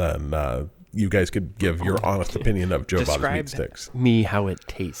 and then you guys could give your honest opinion of Joe Bob's Meat Sticks. Me how it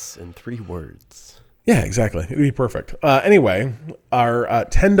tastes in 3 words. Yeah, exactly. It'd be perfect. Anyway, our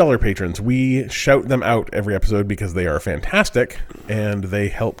 $10 patrons, we shout them out every episode because they are fantastic, and they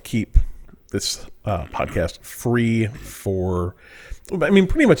help keep this podcast free for, I mean,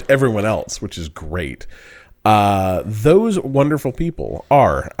 pretty much everyone else, which is great. Those wonderful people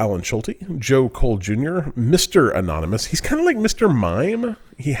are Alan Schulte, Joe Cole Jr., Mr. Anonymous. He's kind of like Mr. Mime.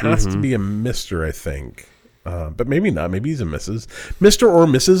 He has to be a Mr., I think. But maybe not. Maybe he's a Mrs. Mr. or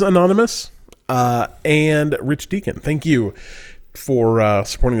Mrs. Anonymous. And Rich Deacon. Thank you for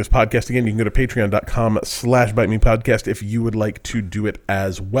supporting this podcast. Again, you can go to patreon.com/bitemepodcast if you would like to do it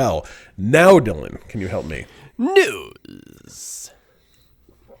as well. Now, Dylan, can you help me? News.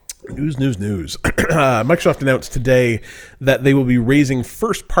 Microsoft announced today that they will be raising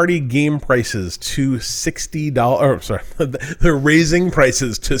first-party game prices to $60. They're raising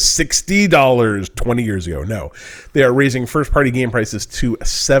prices to $60 20 years ago. No, they are raising first-party game prices to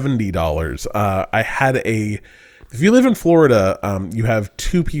 $70. If you live in Florida, you have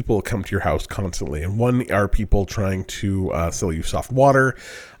 2 people come to your house constantly, and one are people trying to sell you soft water,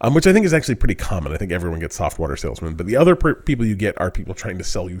 which I think is actually pretty common. I think everyone gets soft water salesmen, but the other people you get are people trying to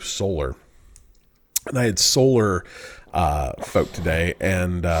sell you solar. And I had solar folk today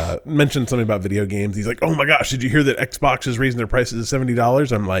and mentioned something about video games. He's like, "Oh my gosh, did you hear that Xbox is raising their prices to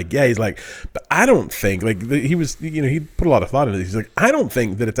 $70?" I'm like, "Yeah." He's like, "But I don't think," like he was, he put a lot of thought into it. He's like, "I don't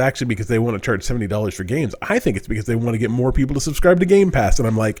think that it's actually because they want to charge $70 for games. I think it's because they want to get more people to subscribe to Game Pass." And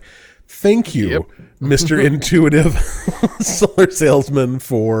I'm like, "Thank you, Mr. Intuitive Solar Salesman,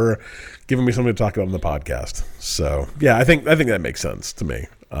 for giving me something to talk about on the podcast." So yeah, I think that makes sense to me.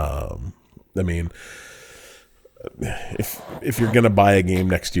 I mean, if you're gonna buy a game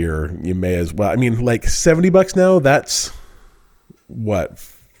next year, you may as well. I mean, like $70 now, that's what,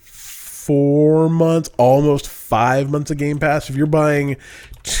 4 months, almost 5 months of Game Pass. If you're buying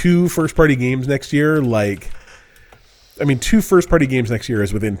 2 first-party games next year, 2 first-party games next year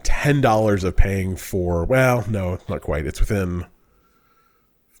is within $10 of paying for. Well, no, not quite. It's within.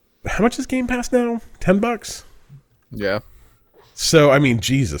 How much is Game Pass now? $10? Yeah. So, I mean,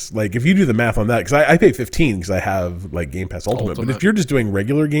 Jesus, like if you do the math on that, because I pay $15 because I have like Game Pass Ultimate. But if you're just doing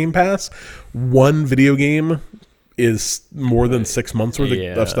regular Game Pass, one video game is more than 6 months worth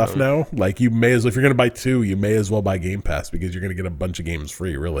of stuff now. Like you may as well, if you're going to buy 2, you may as well buy Game Pass because you're going to get a bunch of games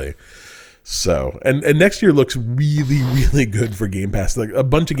free, really. So, and next year looks really, really good for Game Pass. Like a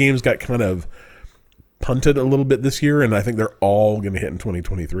bunch of games got kind of punted a little bit this year, and I think they're all going to hit in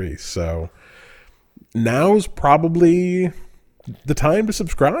 2023. So now's probably the time to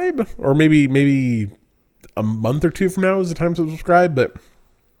subscribe, or maybe a month or 2 from now is the time to subscribe. But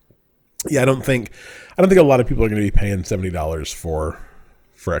yeah, I don't think a lot of people are going to be paying $70 for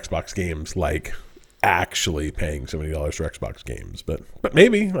Xbox games, like actually paying $70 for Xbox games. But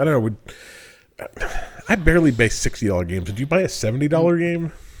maybe, I don't know. I barely buy $60 games. Did you buy a $70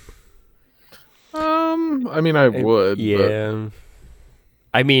 game? I mean, I would. Yeah. But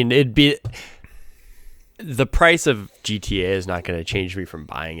I mean, it'd be. The price of GTA is not going to change me from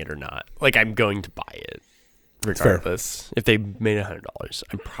buying it or not. Like, I'm going to buy it regardless. If they made $100,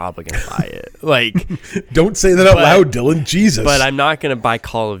 I'm probably going to buy it. Like, don't say that out loud, Dylan. Jesus. But I'm not going to buy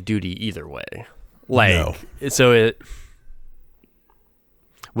Call of Duty either way. Like, so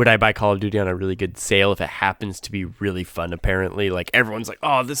would I buy Call of Duty on a really good sale if it happens to be really fun? Apparently, like everyone's like,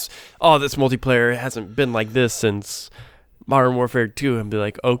 this multiplayer hasn't been like this since Modern Warfare 2, and be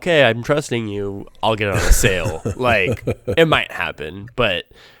like, okay, I'm trusting you, I'll get it on a sale. Like, it might happen, but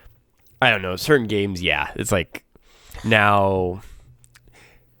I don't know. Certain games, yeah, it's like now.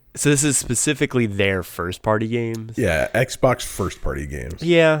 So this is specifically their first-party games? Yeah, Xbox first-party games.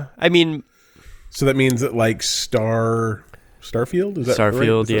 Yeah, I mean. So that means that like Starfield? Is that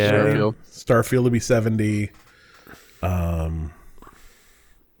Starfield, right? yeah. Starfield will be $70.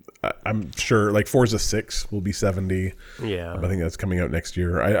 I'm sure like Forza 6 will be $70. Yeah. I think that's coming out next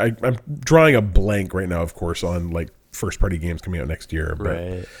year. I'm drawing a blank right now, of course, on like first party games coming out next year. But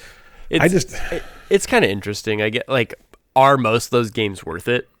right. It's kind of interesting. I get like, are most of those games worth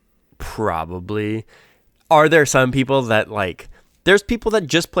it? Probably. Are there some people that like? There's people that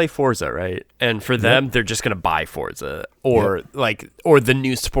just play Forza, right? And for them, they're just gonna buy Forza or or the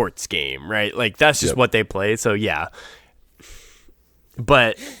new sports game, right? Like that's just what they play. So yeah.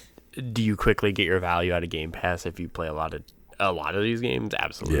 But do you quickly get your value out of Game Pass if you play a lot of these games?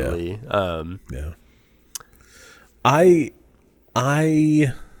 Absolutely. Yeah. I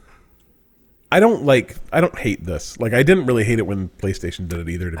don't hate this. Like, I didn't really hate it when PlayStation did it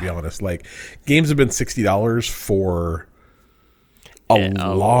either, to be honest. Like, games have been $60 for a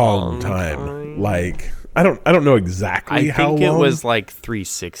long time. Like, I don't know exactly how long. I think it was like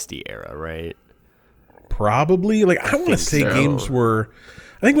 360 era, right? Probably. Like, I don't want to say so. games were.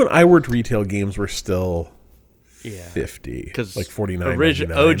 I think when I worked retail, games were still 50, because like 49. OG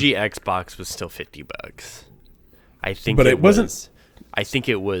Xbox was still $50. I think, but it wasn't. I think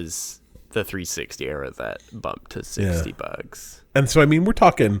it was the 360 era that bumped to $60. And so, I mean, we're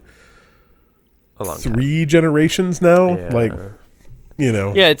talking a long 3 generations now. Yeah. Like, you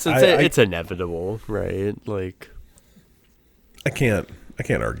know, it's inevitable, right? Like, I can't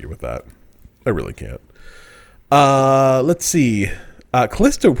argue with that. I really can't. Let's see.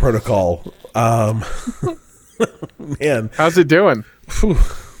 Callisto Protocol. Man, how's it doing? Whew,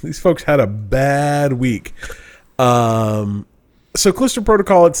 these folks had a bad week. So Callisto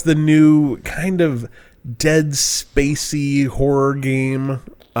Protocol, it's the new kind of dead spacey horror game.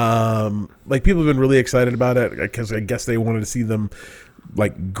 Like, people have been really excited about it because I guess they wanted to see them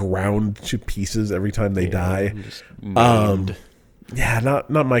like ground to pieces every time they die. Yeah, not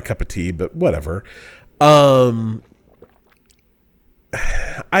my cup of tea, but whatever.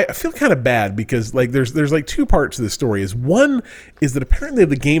 I feel kind of bad because like there's like 2 parts to the story. One is that apparently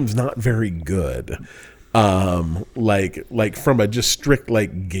the game's not very good. Like from a just strict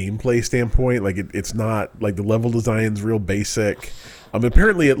like gameplay standpoint, like it's not like the level design's real basic.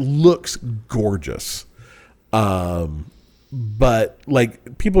 Apparently it looks gorgeous. But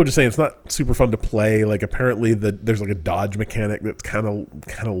like people are just saying it's not super fun to play. Like apparently there's like a dodge mechanic that's kind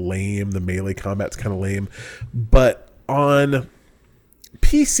of lame. The melee combat's kind of lame. But on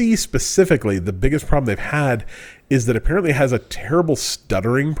PC specifically, the biggest problem they've had is that apparently it has a terrible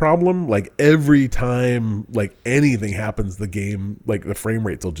stuttering problem. Like every time like anything happens, the game, like the frame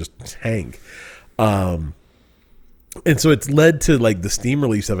rates will just tank. And so it's led to like the Steam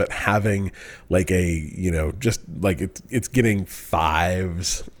release of it having like a, you know, just like it's getting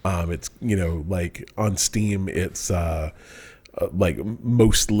 5s. It's, you know, like on Steam, it's like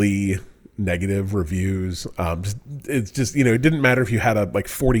mostly negative reviews. It's just, you know, it didn't matter if you had a like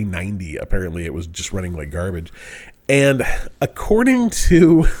 4090, apparently it was just running like garbage. And according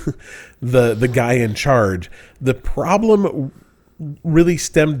to the guy in charge, the problem really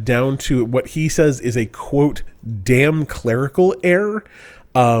stemmed down to what he says is a quote damn clerical error.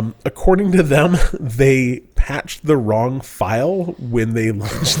 According to them, they patched the wrong file when they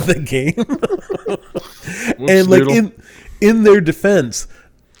launched the game. And like in their defense,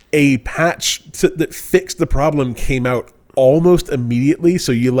 a patch that fixed the problem came out almost immediately,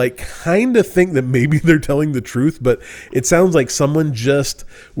 so you like kind of think that maybe they're telling the truth, but it sounds like someone just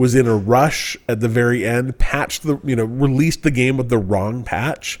was in a rush at the very end, released the game with the wrong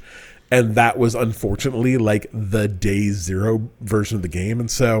patch, and that was unfortunately like the day 0 version of the game.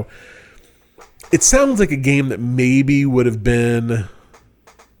 And so it sounds like a game that maybe would have been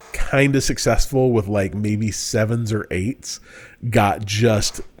kind of successful with like maybe 7s or 8s, got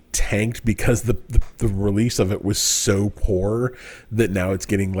just tanked because the release of it was so poor that now it's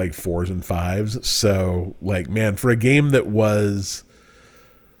getting like 4s and 5s. So like, man, for a game that was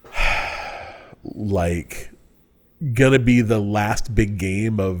like gonna be the last big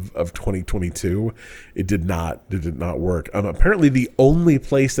game of 2022, it did not work. Apparently the only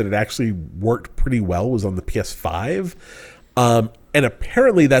place that it actually worked pretty well was on the PS5. And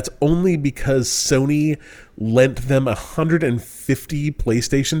apparently that's only because Sony lent them 150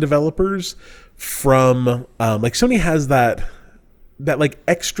 PlayStation developers from like Sony has that like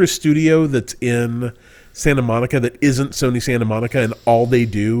extra studio that's in Santa Monica that isn't Sony Santa Monica, and all they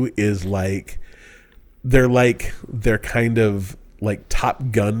do is like they're kind of like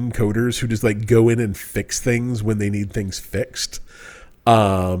Top Gun coders who just like go in and fix things when they need things fixed.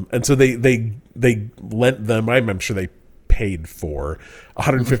 And so they lent them, I'm sure they paid for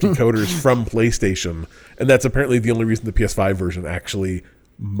 150 coders from PlayStation, and that's apparently the only reason the PS5 version actually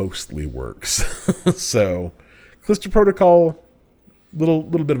mostly works. So Callisto Protocol, little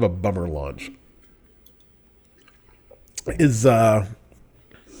bit of a bummer launch. Is let's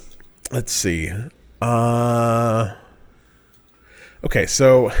see. Okay,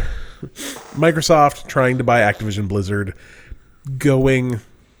 so Microsoft trying to buy Activision Blizzard, going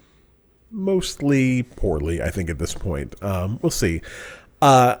mostly poorly, I think, at this point. We'll see.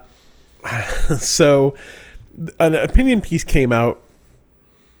 So an opinion piece came out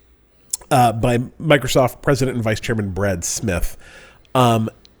by Microsoft President and Vice Chairman Brad Smith,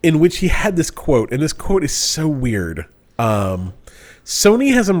 in which he had this quote, and this quote is so weird.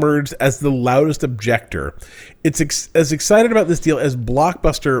 Sony has emerged as the loudest objector. It's as excited about this deal as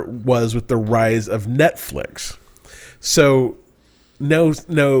Blockbuster was with the rise of Netflix. So, no,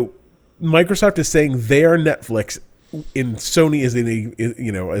 Microsoft is saying they are Netflix, and Sony is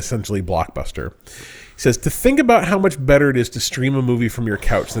essentially Blockbuster. He says, to think about how much better it is to stream a movie from your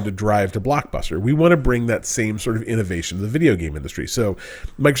couch than to drive to Blockbuster. We want to bring that same sort of innovation to the video game industry. So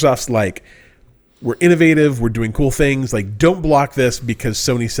Microsoft's like, we're innovative, we're doing cool things. Like, don't block this because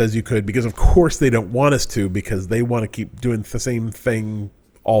Sony says you could, because of course they don't want us to, because they want to keep doing the same thing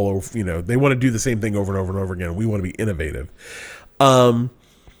all over, they want to do the same thing over and over and over again. We want to be innovative.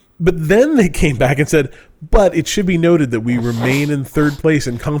 But then they came back and said, but it should be noted that we remain in third place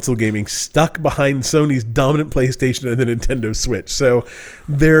in console gaming, stuck behind Sony's dominant PlayStation and the Nintendo Switch. So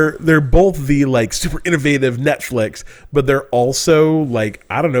they're both the like super innovative Netflix, but they're also like,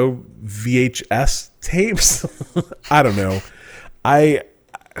 I don't know, VHS tapes. I don't know. I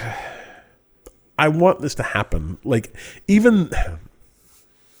want this to happen. Like, even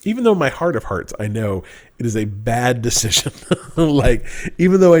though in my heart of hearts, I know it is a bad decision. Like,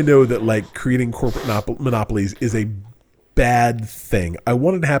 even though I know that like creating corporate monopolies is a bad thing, I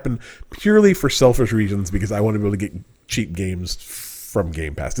want it to happen purely for selfish reasons, because I want to be able to get cheap games from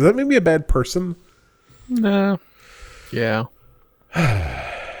Game Pass. Does that make me a bad person? No. Yeah.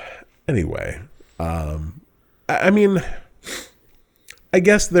 Anyway, I mean, I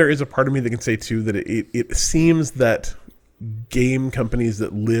guess there is a part of me that can say too that it seems that game companies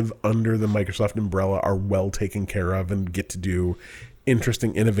that live under the Microsoft umbrella are well taken care of and get to do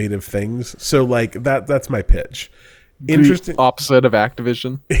interesting, innovative things. So like that's my pitch. Interesting. The opposite of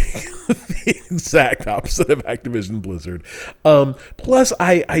Activision. The exact opposite of Activision Blizzard. Plus,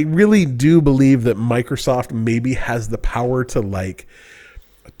 I really do believe that Microsoft maybe has the power to like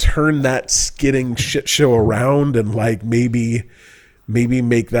turn that skidding shit show around and like maybe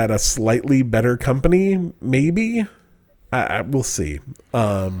make that a slightly better company. Maybe. We'll see.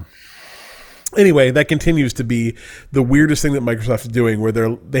 Anyway, that continues to be the weirdest thing that Microsoft is doing, where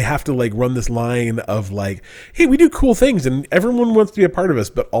they have to like run this line of like, hey, we do cool things and everyone wants to be a part of us,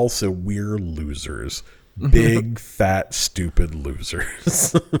 but also we're losers. Big, fat, stupid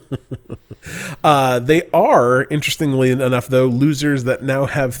losers. They are, interestingly enough, though, losers that now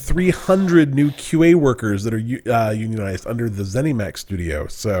have 300 new QA workers that are unionized under the ZeniMax studio.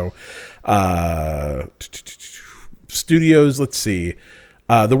 So, studios, let's see.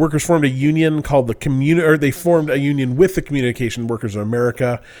 The workers formed a union called they formed a union with the Communication Workers of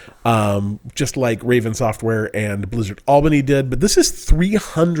America, just like Raven Software and Blizzard Albany did. But this is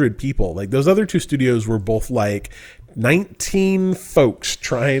 300 people. Like, those other two studios were both like 19 folks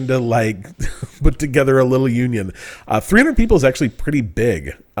trying to like put together a little union. 300 people is actually pretty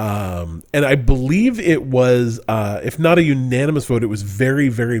big. And I believe it was, if not a unanimous vote, it was very,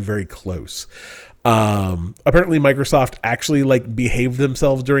 very, very close. Apparently Microsoft actually like behaved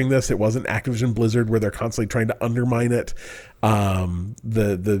themselves during this. It wasn't Activision Blizzard where they're constantly trying to undermine it.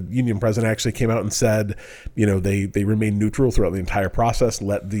 The union president actually came out and said, they remain neutral throughout the entire process,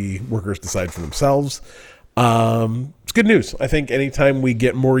 let the workers decide for themselves. It's good news. I think anytime we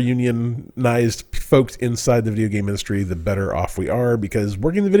get more unionized folks inside the video game industry, the better off we are, because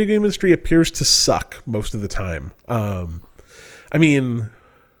working in the video game industry appears to suck most of the time. I mean,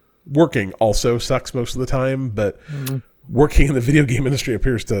 working also sucks most of the time, but working in the video game industry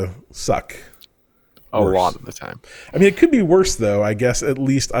appears to suck a lot of the time. I mean, it could be worse, though. I guess at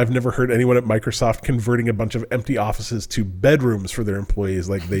least I've never heard anyone at Microsoft converting a bunch of empty offices to bedrooms for their employees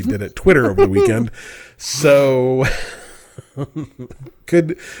like they did at Twitter over the weekend. So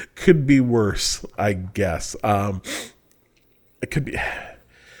could be worse, I guess. It could be...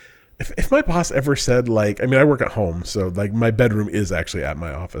 If my boss ever said, like, I mean, I work at home, so, like, my bedroom is actually at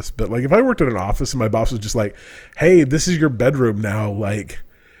my office. But, like, if I worked at an office and my boss was just like, hey, this is your bedroom now, like,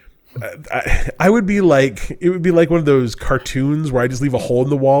 I would be like, it would be like one of those cartoons where I just leave a hole in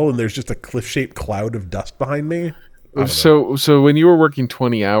the wall and there's just a cliff-shaped cloud of dust behind me. So when you were working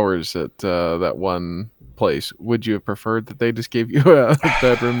 20 hours at that one place, would you have preferred that they just gave you a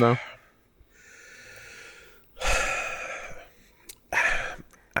bedroom, though?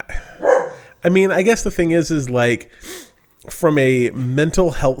 I mean, I guess the thing is like, from a mental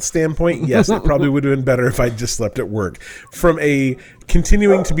health standpoint, yes, it probably would have been better if I just slept at work. From a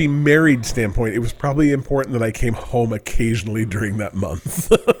continuing to be married standpoint, it was probably important that I came home occasionally during that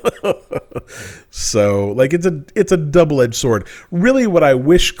month. So, like, it's a double-edged sword. Really, what I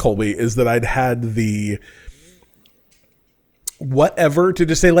wish, Colby, is that I'd had the whatever to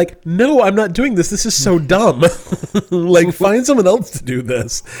just say, like, no, I'm not doing this. This is so dumb. Like, find someone else to do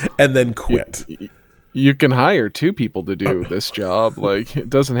this, and then quit. You can hire 2 people to do this job. Like, it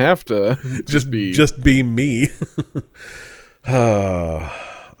doesn't have to just be me.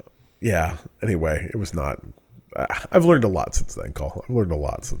 Yeah. Anyway, it was not. I've learned a lot since then, Cole. I've learned a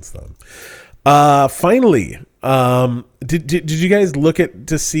lot since then. Finally, did you guys look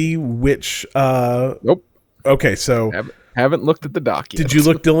to see which? Nope. Okay, so haven't looked at the doc yet. Did you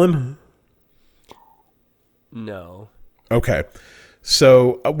look, Dylan? No. Okay.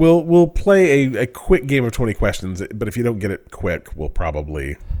 So we'll play a quick game of 20 questions, but if you don't get it quick, we'll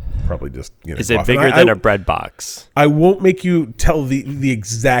probably just Is it bigger than a bread box? I won't make you tell the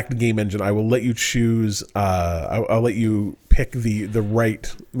exact game engine. I will let you choose. I'll let you pick the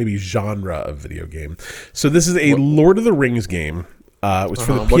right maybe genre of video game. So this is a Lord of the Rings game. It was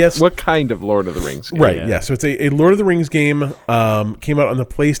for the PS. What kind of Lord of the Rings game? Right. Yeah. So it's a Lord of the Rings game. Came out on the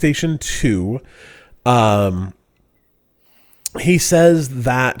PlayStation 2. He says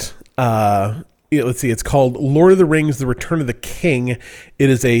that, let's see, it's called Lord of the Rings, The Return of the King. It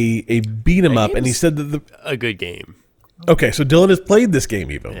is a beat 'em up, and he said that a good game. Okay, so Dylan has played this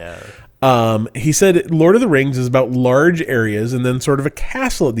game even. Yeah. He said Lord of the Rings is about large areas and then sort of a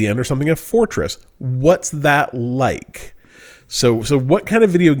castle at the end or something, a fortress. What's that like? So what kind of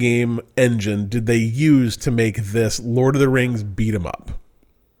video game engine did they use to make this Lord of the Rings beat 'em up?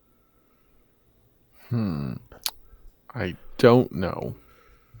 I don't know.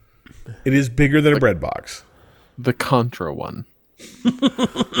 It is bigger than a bread box. The Contra one.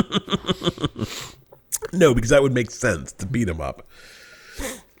 No, because that would make sense to beat 'em up.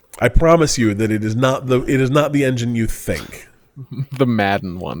 I promise you that it is not the engine you think. The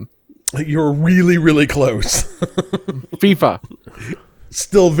Madden one. You're really, really close. FIFA.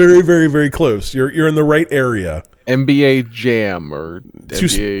 Still very, very, very close. You're in the right area. NBA Jam or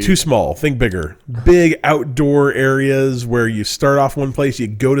NBA... Too small. Think bigger. Big outdoor areas where you start off one place, you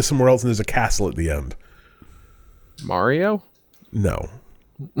go to somewhere else, and there's a castle at the end. Mario? No.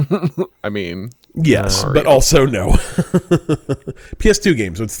 I mean... Yes, but also no. PS2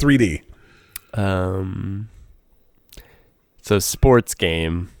 game, so it's 3D. So sports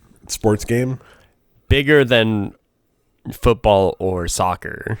game. Sports game? Bigger than football or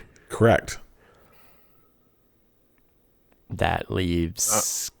soccer. Correct. That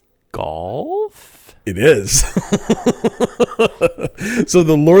leaves golf? It is. So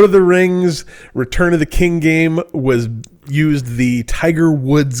the Lord of the Rings Return of the King game used the Tiger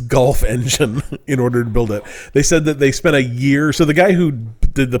Woods golf engine in order to build it. They said that they spent a year. So the guy who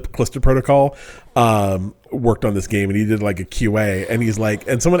did the Callisto Protocol worked on this game, and he did like a QA, and he's like,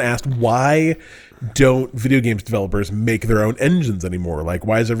 and someone asked, why don't video games developers make their own engines anymore? Like,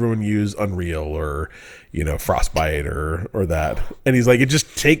 why does everyone use Unreal or, Frostbite or that? And he's like, it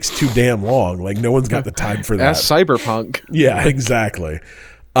just takes too damn long. Like, no one's got the time for that. That's Cyberpunk. Yeah, exactly.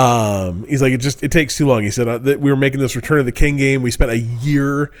 He's like, it takes too long. He said that we were making this Return of the King game. We spent a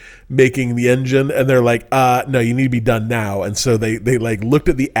year making the engine, and they're like, no, you need to be done now. And so they like looked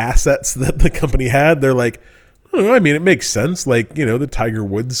at the assets that the company had. They're like, I mean, it makes sense. Like, the Tiger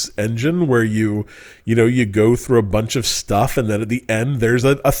Woods engine where you go through a bunch of stuff, and then at the end there's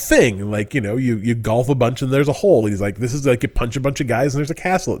a thing. Like, you golf a bunch and there's a hole. And he's like, this is like you punch a bunch of guys and there's a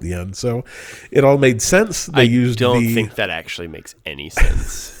castle at the end. So it all made sense. I don't think that actually makes any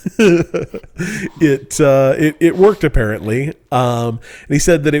sense. It worked apparently. And he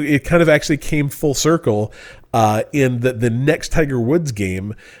said that it kind of actually came full circle in the next Tiger Woods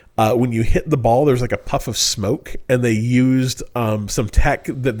game. When you hit the ball, there's like a puff of smoke, and they used some tech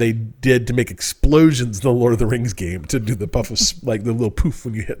that they did to make explosions in the Lord of the Rings game to do the puff of like the little poof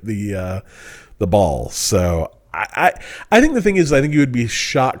when you hit the ball. So I think the thing is, I think you would be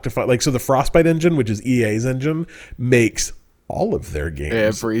shocked to find so the Frostbite engine, which is EA's engine, makes all of their games.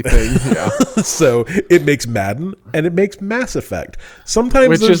 Everything, yeah. So it makes Madden and it makes Mass Effect. Sometimes,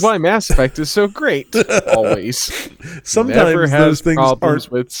 which is why Mass Effect is so great. Always. Sometimes never has those things problems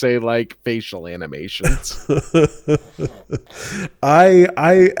with, say, like facial animations.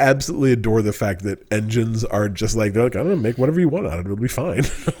 I absolutely adore the fact that engines are just like, they're like, I don't know, make whatever you want out of it. It'll be fine.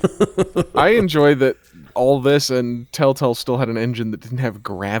 I enjoy that all this, and Telltale still had an engine that didn't have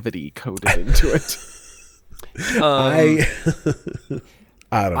gravity coded into it. I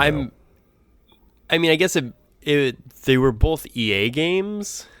don't know. I mean, I guess they were both EA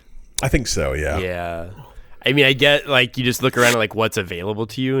games. I think so. Yeah. Yeah. I mean, I get like you just look around at like what's available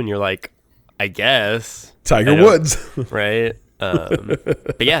to you, and you're like, I guess Tiger Woods. right?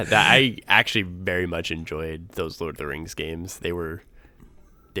 But yeah, I actually very much enjoyed those Lord of the Rings games. They were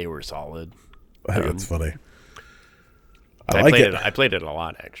solid. That's funny. I like played it. I played it a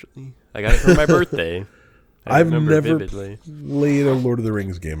lot actually. I got it for my birthday. I've remember never vividly. played a Lord of the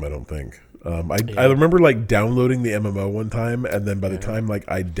Rings game, I don't think. I remember like downloading the MMO one time, and then by the time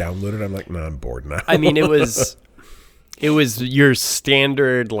like I downloaded, I'm like, no, I'm bored now. I mean, it was your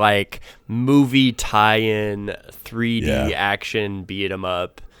standard like movie tie-in 3D action beat 'em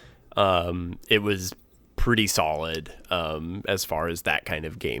up. It was pretty solid as far as that kind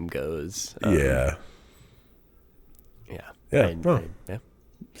of game goes. Yeah. Yeah. Yeah.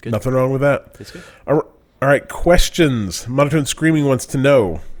 It's good. Nothing wrong with that. It's good. All right, questions. Monotone Screaming wants to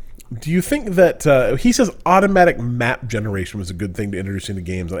know, do you think that he says automatic map generation was a good thing to introduce into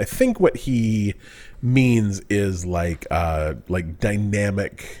games? And I think what he means is like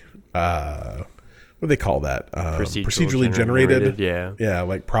dynamic what do they call that? Procedurally generated. Yeah,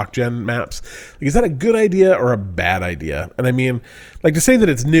 like proc gen maps. Like, is that a good idea or a bad idea? And I mean, like, to say that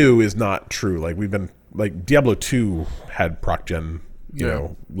it's new is not true. Like, we've been like Diablo 2 had proc gen, you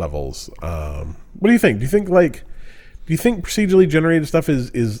know, levels. What do you think? Do you think procedurally generated stuff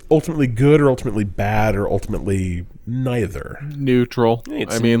is ultimately good or ultimately bad or ultimately neither? Neutral.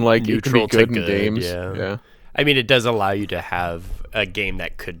 I mean, like, it could be good in good, games. Yeah. I mean, it does allow you to have a game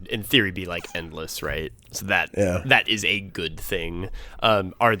that could, in theory, be like endless, right? So that is a good thing.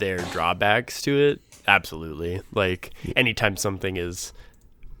 Are there drawbacks to it? Absolutely. Like, anytime something is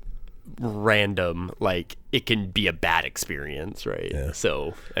random, like, it can be a bad experience, right? Yeah.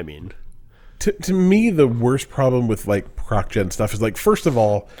 So, I mean, to me, the worst problem with like proc gen stuff is like, first of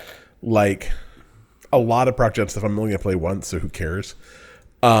all, like a lot of proc gen stuff I'm only gonna play once, so who cares?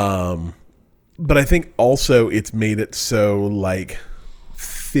 But I think also it's made it so like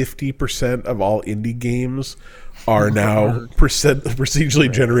 50% of all indie games are now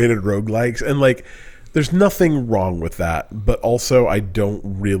procedurally generated roguelikes, and like there's nothing wrong with that, but also I don't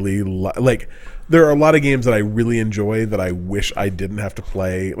really like. There are a lot of games that I really enjoy that I wish I didn't have to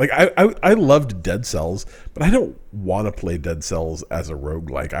play. Like, I loved Dead Cells, but I don't want to play Dead Cells as a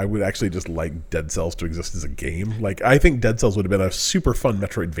roguelike. I would actually just like Dead Cells to exist as a game. Like, I think Dead Cells would have been a super fun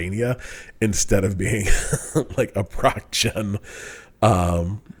Metroidvania instead of being like a proc gen,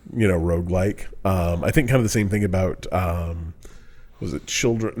 roguelike. I think kind of the same thing about, was it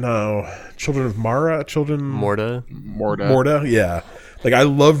Children of Mara? Morta, yeah. Like, I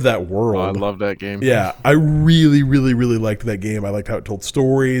loved that world. Oh, I love that game. Yeah, I really, really, really liked that game. I liked how it told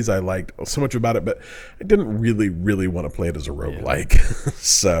stories. I liked so much about it, but I didn't really, really want to play it as a roguelike.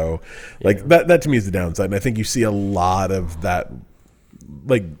 So, like, that to me is the downside. And I think you see a lot of that,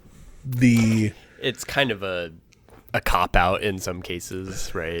 like, it's kind of a cop-out in some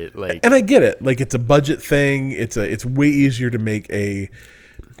cases, right? Like, and I get it. Like, it's a budget thing. It's way easier to make a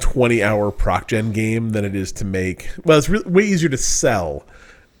 20-hour proc gen game than it is to make. Well, it's way easier to sell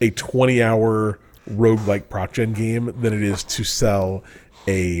a 20-hour roguelike proc gen game than it is to sell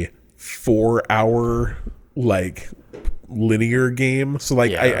a 4-hour like linear game. So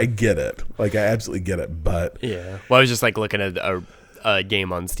like, I get it. Like, I absolutely get it. But yeah, well, I was just like looking at a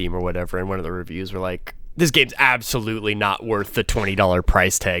game on Steam or whatever, and one of the reviews were like, "This game's absolutely not worth the $20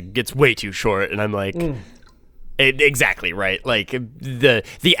 price tag. It's way too short." And I'm like. Exactly right. Like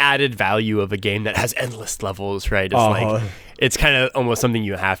the added value of a game that has endless levels, right? It's like it's kind of almost something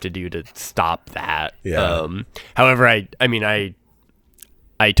you have to do to stop that. Yeah. However, I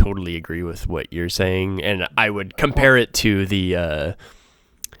totally agree with what you're saying, and I would compare it to the an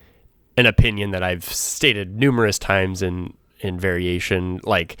opinion that I've stated numerous times in variation,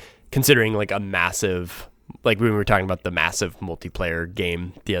 like considering like a massive. Like when we were talking about the massive multiplayer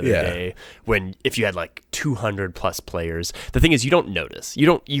game the other day, when if you had like 200 plus players, the thing is you don't notice.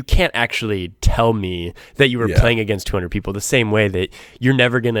 You can't actually tell me that you were playing against 200 people the same way that you're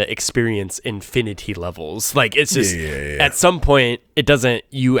never going to experience infinity levels. Like it's just at some point it doesn't,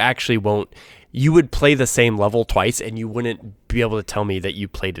 you actually won't, you would play the same level twice and you wouldn't be able to tell me that you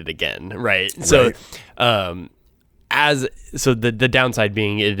played it again. Right. So, the downside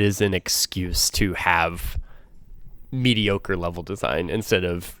being it is an excuse to have mediocre level design instead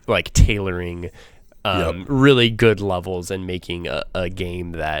of like tailoring really good levels and making a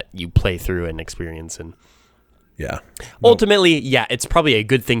game that you play through and experience. And ultimately, it's probably a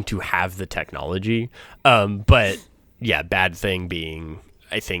good thing to have the technology. But bad thing being,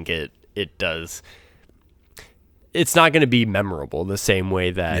 I think it does. It's not going to be memorable the same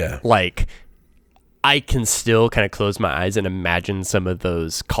way that like I can still kind of close my eyes and imagine some of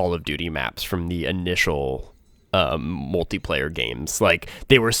those Call of Duty maps from the initial multiplayer games. Like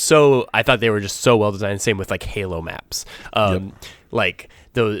I thought they were just so well designed. Same with like Halo maps. Like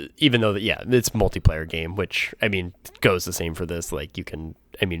though, even though it's multiplayer game, which I mean goes the same for this. Like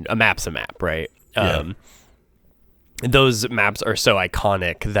a map's a map, right? Those maps are so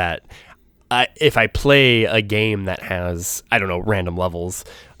iconic that if I play a game that has, I don't know, random levels,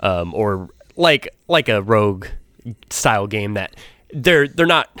 or like a rogue style game that they're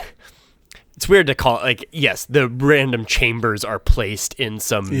not, it's weird to call it, like, yes, the random chambers are placed in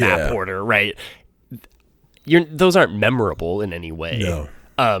some map order, right? Those aren't memorable in any way.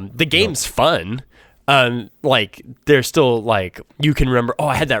 No. The game's fun. Like they're still like, you can remember,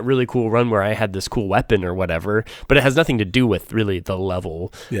 I had that really cool run where I had this cool weapon or whatever, but it has nothing to do with really the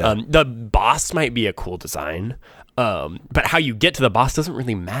level. The boss might be a cool design, but how you get to the boss doesn't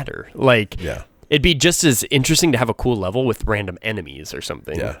really matter. Like, it'd be just as interesting to have a cool level with random enemies or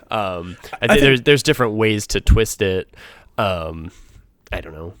something. I think there's different ways to twist it. I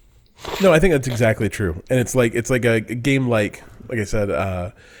don't know. No, I think that's exactly true. And it's like a game like I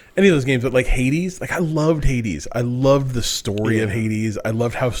said, any of those games, but like Hades, like I loved Hades. I loved the story of Hades. I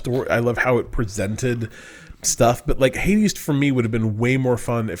loved how it presented stuff. But like Hades for me would have been way more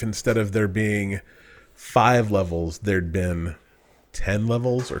fun if instead of there being 5 levels, there'd been 10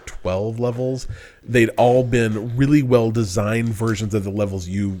 levels or 12 levels. They'd all been really well designed versions of the levels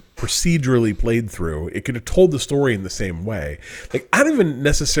you procedurally played through. It could have told the story in the same way. Like, I don't even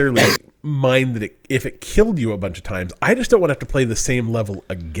necessarily mind that if it killed you a bunch of times. I just don't want to have to play the same level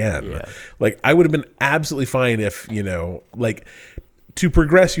again. Like, I would have been absolutely fine if, like, to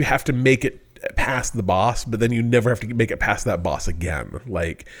progress you have to make it past the boss, but then you never have to make it past that boss again.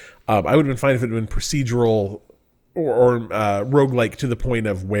 Like, I would have been fine if it had been procedural or roguelike to the point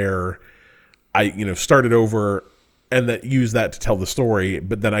of where I started over and that use that to tell the story,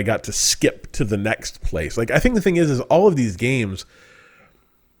 but then I got to skip to the next place. Like, I think the thing is all of these games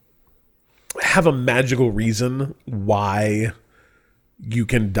have a magical reason why you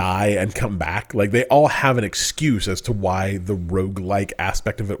can die and come back. Like, they all have an excuse as to why the roguelike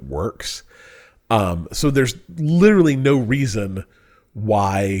aspect of it works. So there's literally no reason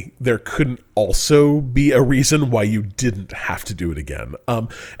why there couldn't also be a reason why you didn't have to do it again.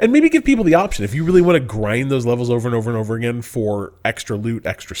 And maybe give people the option. If you really want to grind those levels over and over and over again for extra loot,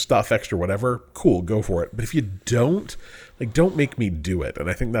 extra stuff, extra whatever, cool, go for it. But if you don't, like, don't make me do it. And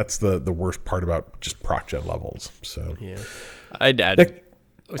I think that's the worst part about just proc gen levels. So I'd add,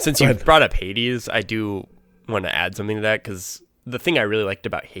 since you brought up Hades, I do want to add something to that, because the thing I really liked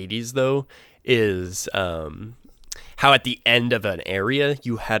about Hades, though, is how at the end of an area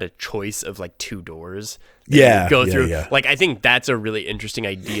you had a choice of like 2 doors that you go through. Like, I think that's a really interesting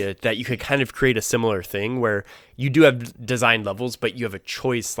idea, that you could kind of create a similar thing where you do have design levels, but you have a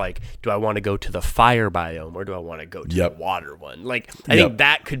choice, like, do I want to go to the fire biome or do I want to go to the water one? Like, I think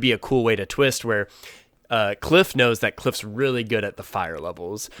that could be a cool way to twist where Cliff knows that Cliff's really good at the fire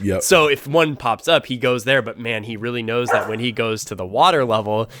levels. So if one pops up, he goes there, but man, he really knows that when he goes to the water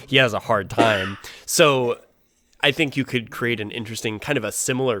level, he has a hard time. So I think you could create an interesting kind of a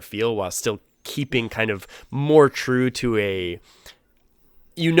similar feel while still keeping kind of more true to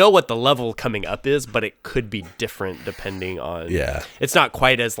what the level coming up is, but it could be different depending on, it's not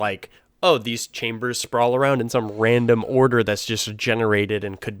quite as like, these chambers sprawl around in some random order that's just generated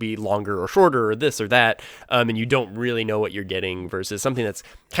and could be longer or shorter or this or that, and you don't really know what you're getting, versus something that's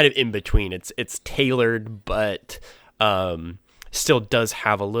kind of in between. It's tailored, but still does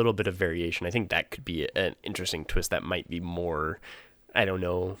have a little bit of variation. I think that could be an interesting twist that might be more, I don't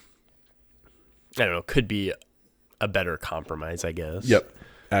know, could be a better compromise, I guess.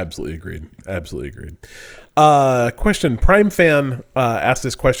 Absolutely agreed. Question. Prime Fan asked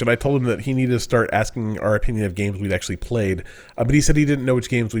this question. I told him that he needed to start asking our opinion of games we'd actually played, but he said he didn't know which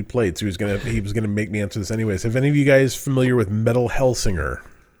games we played, so he was gonna make me answer this anyways. Have any of you guys familiar with Metal Hellsinger?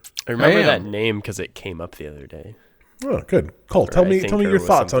 I remember that name because it came up the other day. Oh, good. Cole, tell me your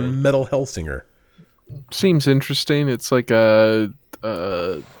thoughts on Metal Hellsinger. Seems interesting. It's like a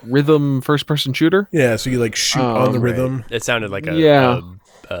rhythm first-person shooter. Yeah, so you like shoot on the rhythm. It sounded like a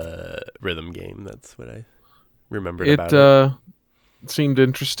rhythm game. That's what I remembered about it. It seemed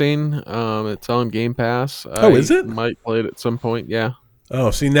interesting. It's on Game Pass. Is it? Might play it at some point. Yeah. Oh,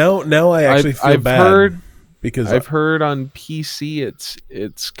 see, now I actually feel bad. Because I've heard on PC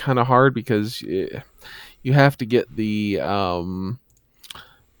it's kind of hard because you have to get the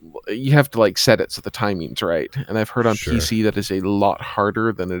you have to like set it so the timing's right, and I've heard on PC that is a lot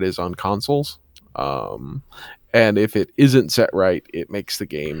harder than it is on consoles. And if it isn't set right, it makes the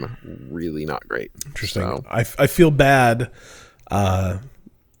game really not great. Interesting. So, I feel bad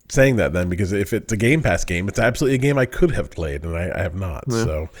saying that then, because if it's a Game Pass game, it's absolutely a game I could have played, and I have not. Yeah.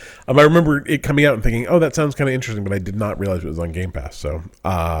 So I remember it coming out and thinking, oh, that sounds kind of interesting, but I did not realize it was on Game Pass. So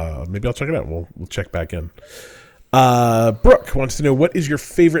maybe I'll check it out. We'll check back in. Brooke wants to know, what is your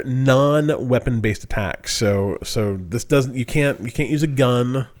favorite non-weapon based attack? So this doesn't, you can't use a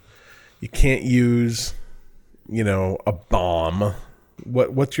gun, you can't use, a bomb.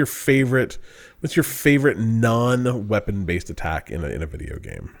 What's your favorite non-weapon based attack in a video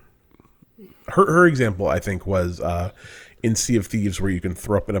game? Her example, I think, was in Sea of Thieves, where you can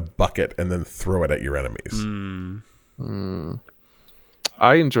throw up in a bucket and then throw it at your enemies.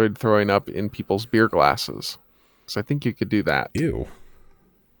 I enjoyed throwing up in people's beer glasses, because I think you could do that. Ew.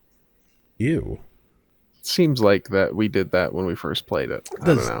 Seems like that we did that when we first played it. I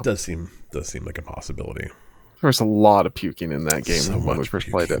don't know. Does seem like a possibility. There was a lot of puking in that game So when we much first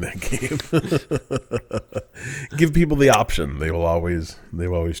puke played in it. that game. Give people the option. They will always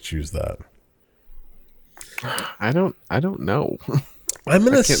choose that. I don't know. I'm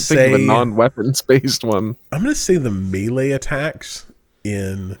gonna I can't say think of a non-weapons based one. I'm gonna say the melee attacks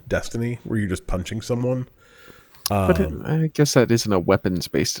in Destiny, where you're just punching someone. But I guess that isn't a weapons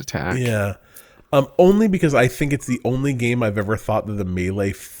based attack. Yeah. Only because I think it's the only game I've ever thought that the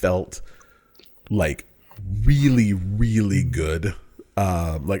melee felt like really, really good.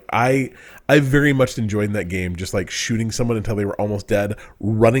 Like I very much enjoyed that game, just like shooting someone until they were almost dead,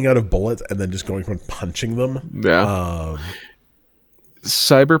 running out of bullets, and then just going from punching them. Yeah.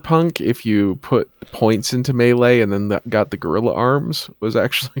 Cyberpunk, if you put points into melee and then got the gorilla arms, was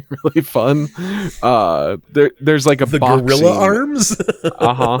actually really fun. There's like The boxing, gorilla arms?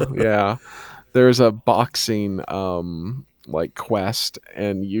 yeah. There's a boxing like quest,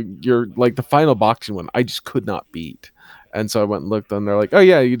 and you're like the final boxing one I just could not beat. And so I went and looked, and they're like, oh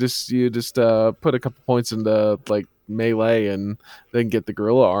yeah, you just put a couple points into like melee and then get the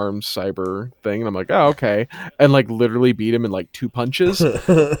gorilla arms cyber thing. And I'm like, oh, okay. And like literally beat him in like 2 punches.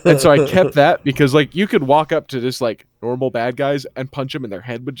 And so I kept that, because like you could walk up to just like normal bad guys and punch them and their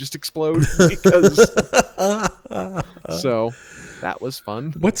head would just explode. So that was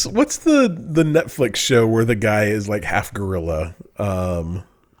fun. What's the Netflix show where the guy is like half gorilla?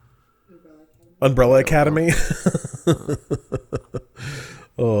 Umbrella Academy.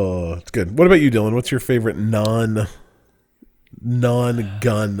 Oh, it's good. What about you, Dylan? What's your favorite non-gun,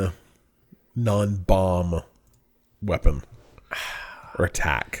 non-bomb weapon or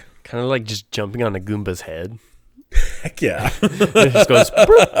attack? Kind of like just jumping on a Goomba's head. Heck yeah. It just goes,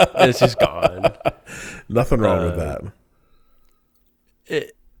 "Broop," and it's just gone. Nothing wrong with that.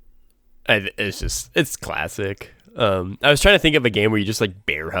 It's classic. I was trying to think of a game where you just like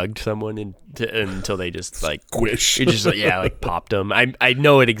bear hugged someone until they just like Squish. you just like popped them. I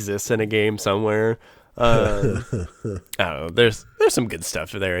know it exists in a game somewhere. I don't know. There's some good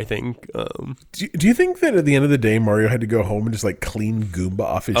stuff there, I think. Do you think that at the end of the day, Mario had to go home and just like clean Goomba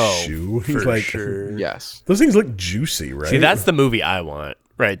off his shoe? He's for like, sure. Yes. those things look juicy, right? See, that's the movie I want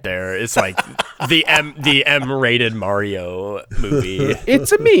right there. It's like the M-rated Mario movie.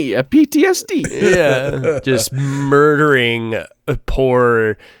 It's a PTSD. Yeah, just murdering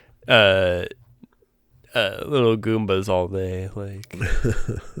poor little Goombas all day. Like,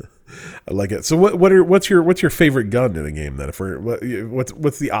 I like it. So what's your favorite gun in a game then?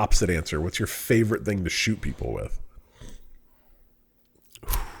 What's the opposite answer? What's your favorite thing to shoot people with?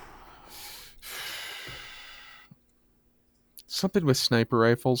 Something with sniper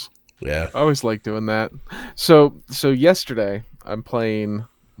rifles. Yeah. I always like doing that. So yesterday I'm playing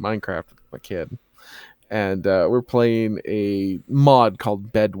Minecraft with my kid, and we're playing a mod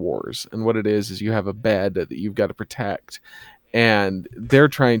called Bed Wars. And what it is you have a bed that you've got to protect, and they're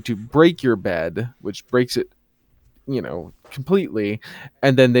trying to break your bed, which breaks it, completely,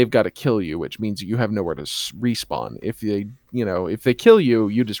 and then they've got to kill you, which means you have nowhere to respawn. If they kill you,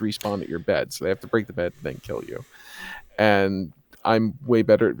 you just respawn at your bed. So they have to break the bed and then kill you. And I'm way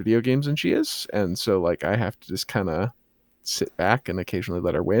better at video games than she is, and so like I have to just kind of sit back and occasionally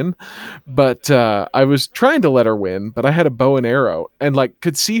let her win. But I was trying to let her win, but I had a bow and arrow, and like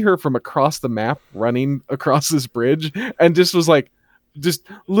could see her from across the map running across this bridge, and just was like, just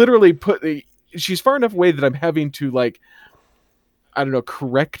literally she's far enough away that I'm having to like, I don't know,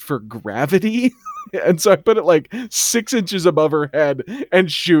 correct for gravity. And so I put it like 6 inches above her head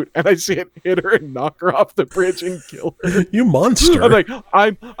and shoot, and I see it hit her and knock her off the bridge and kill her. You monster. I'm like,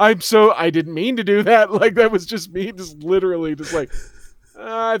 I'm so, I didn't mean to do that. Like that was just me, just literally just like,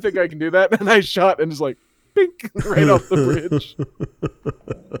 I think I can do that. And I shot and just like, bink, right off the bridge.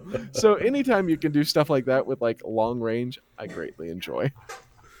 So anytime you can do stuff like that with like long range, I greatly enjoy.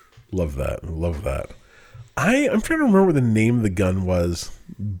 Love that. Love that. I'm trying to remember what the name of the gun was,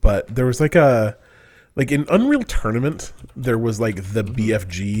 but there was like in Unreal Tournament, there was like the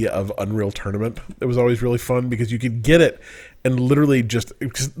BFG of Unreal Tournament. It was always really fun because you could get it and literally just,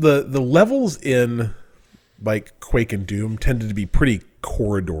 because the levels in like Quake and Doom tended to be pretty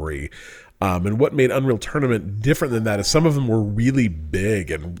corridory. And what made Unreal Tournament different than that is some of them were really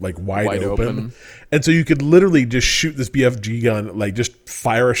big and like wide open. And so you could literally just shoot this BFG gun, like just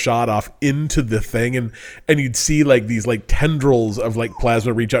fire a shot off into the thing, and you'd see like these like tendrils of like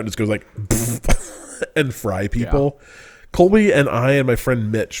plasma reach out and just goes like and fry people. Yeah. Colby and I and my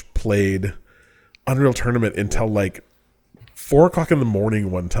friend Mitch played Unreal Tournament until like 4 o'clock in the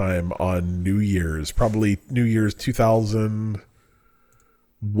morning one time on New Year's, probably New Year's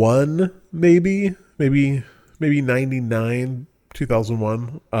 2001, maybe 99,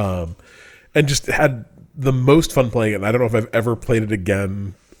 2001, and just had the most fun playing it. And I don't know if I've ever played it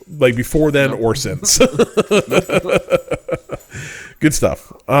again, like before then or since. Good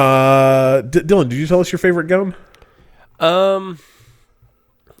stuff. Dylan, did you tell us your favorite gun?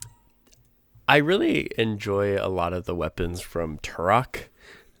 I really enjoy a lot of the weapons from Turok,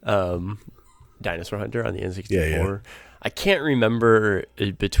 Dinosaur Hunter on the N64. Yeah. I can't remember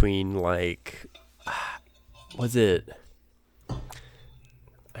between like, was it?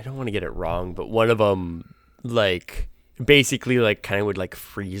 I don't want to get it wrong, but one of them like basically like kind of would like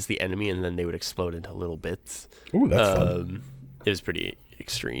freeze the enemy and then they would explode into little bits. Ooh, that's fun. It was pretty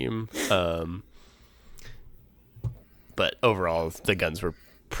extreme. But overall, the guns were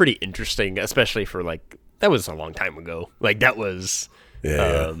pretty interesting, especially for like, that was a long time ago. Like that was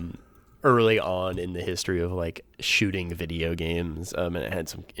early on in the history of like shooting video games. And it had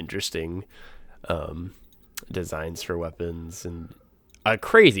some interesting designs for weapons and a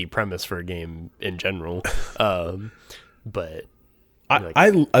crazy premise for a game in general. But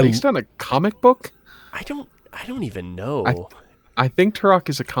based on a comic book? I don't even know. I think Turok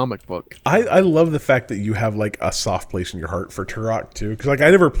is a comic book. I love the fact that you have like a soft place in your heart for Turok too, because like I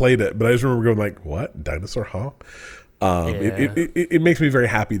never played it, but I just remember going like, "What, dinosaur? Huh?" It makes me very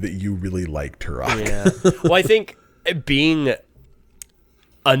happy that you really like Turok. Yeah. Well, I think being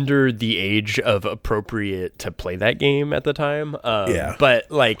under the age of appropriate to play that game at the time.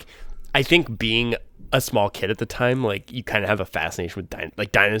 But like, I think being a small kid at the time, like you kind of have a fascination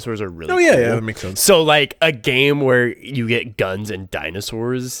with dinosaurs are really cool. Yeah, that makes sense. So like a game where you get guns and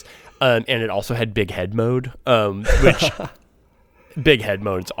dinosaurs, and it also had big head mode, which big head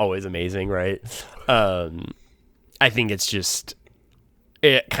mode is always amazing, right? I think it's just,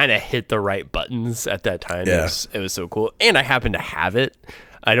 it kind of hit the right buttons at that time. Yeah. It was so cool, and I happened to have it.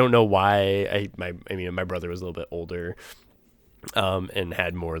 I don't know why. My brother was a little bit older. And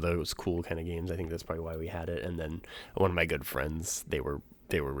had more of those cool kind of games. I think that's probably why we had it. And then one of my good friends, they were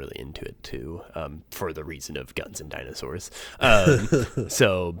really into it too, for the reason of guns and dinosaurs.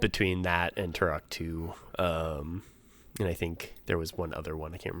 So between that and Turok 2, and I think there was one other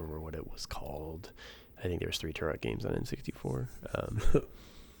one, I can't remember what it was called. I think there was 3 Turok games on N64.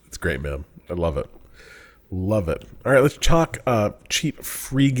 It's great, man. I love it. Love it. All right, let's talk cheap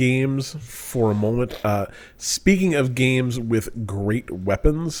free games for a moment. Speaking of games with great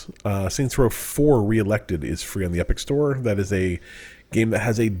weapons, Saints Row 4 Reelected is free on the Epic Store. That is a game that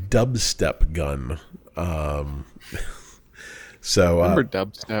has a dubstep gun. Remember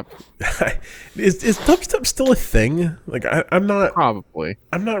dubstep? Is dubstep still a thing? Like I'm not probably.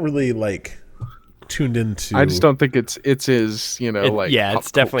 I'm not really like tuned into. I just don't think it's as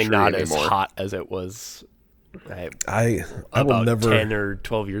it's definitely not anymore. As hot as it was. I will never 10 or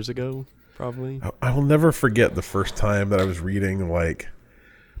 12 years ago, probably. I will never forget the first time that I was reading like,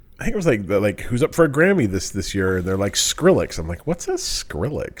 I think it was like who's up for a Grammy this year, and they're like Skrillex. I'm like, what's a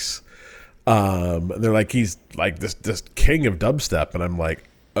Skrillex? And they're like, he's like this king of dubstep, and I'm like,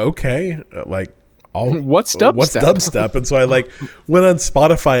 okay, like what's dubstep? And so I like went on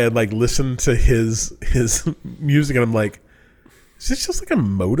Spotify and like listened to his music, and I'm like, is this just like a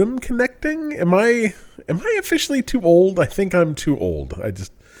modem connecting? Am I officially too old? I think I'm too old. I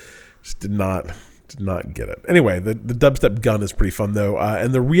just did not get it. Anyway, the dubstep gun is pretty fun though,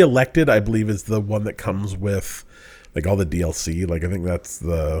 and the Reelected, I believe, is the one that comes with like all the DLC. Like I think that's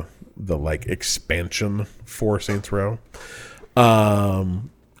the like expansion for Saints Row.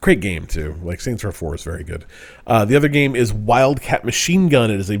 Great game too. Like Saints Row 4 is very good. The other game is Wildcat Machine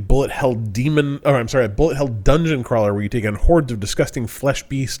Gun. It is a bullet-hell dungeon crawler where you take on hordes of disgusting flesh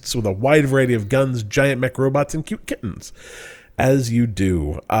beasts with a wide variety of guns, giant mech robots, and cute kittens. As you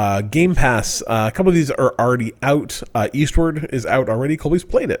do. Game Pass, a couple of these are already out. Eastward is out already. Colby's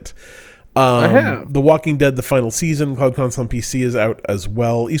played it. I have. The Walking Dead, the final season, Cloud Console on PC is out as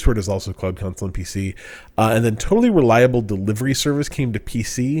well. Eastward is also Cloud Console on PC. And then Totally Reliable Delivery Service came to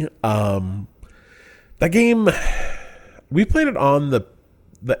PC. That game, we played it on the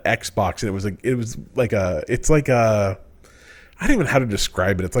Xbox, and it's like a I don't even know how to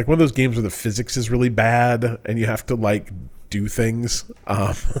describe it. It's like one of those games where the physics is really bad and you have to like do things. Like,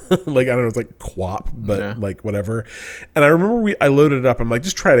 I don't know, it's like QWOP, but like whatever. And I remember I loaded it up. I'm like,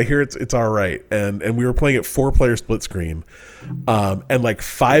 just try it. I hear it's all right. And we were playing it 4-player split screen. And like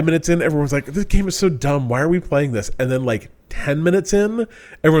 5 minutes in, everyone's like, this game is so dumb. Why are we playing this? And then like 10 minutes in,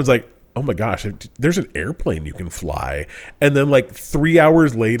 everyone's like, oh my gosh, there's an airplane you can fly. And then like 3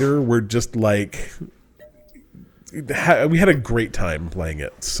 hours later, we're just like, we had a great time playing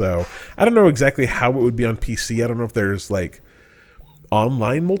it. So I don't know exactly how it would be on PC. I don't know if there's like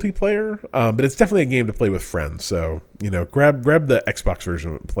online multiplayer, but it's definitely a game to play with friends. So, grab the Xbox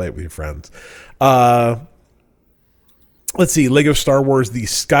version and play it with your friends. Let's see, Lego Star Wars, the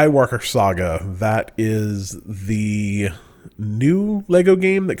Skywalker Saga. That is the new Lego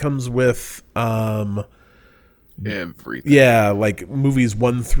game that comes with everything. Yeah, like movies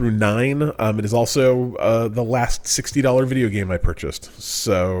 1 through 9. It is also the last $60 video game I purchased.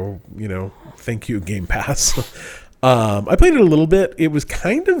 So, thank you, Game Pass. I played it a little bit. It was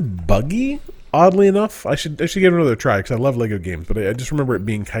kind of buggy, oddly enough. I should give it another try because I love Lego games, but I just remember it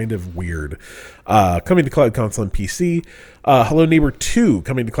being kind of weird. Coming to Cloud Console and PC. Hello Neighbor 2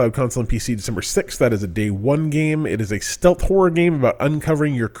 coming to Cloud Console and PC December 6th. That is a day 1 game. It is a stealth horror game about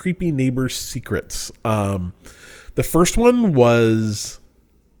uncovering your creepy neighbor's secrets. The first one was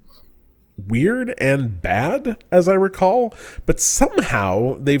weird and bad, as I recall, but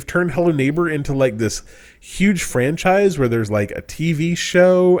somehow they've turned Hello Neighbor into like this huge franchise where there's like a TV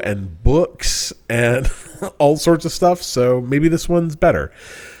show and books and all sorts of stuff, so maybe this one's better.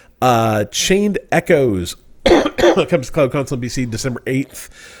 Chained Echoes comes to Cloud Console and PC December 8th.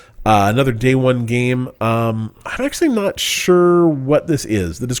 Another day 1 game. I'm actually not sure what this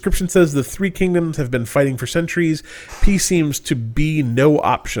is. The description says the 3 kingdoms have been fighting for centuries. Peace seems to be no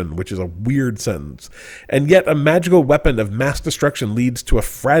option, which is a weird sentence. And yet a magical weapon of mass destruction leads to a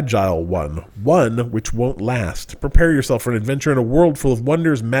fragile one which won't last. Prepare yourself for an adventure in a world full of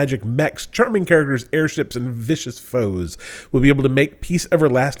wonders, magic, mechs, charming characters, airships, and vicious foes. We'll be able to make peace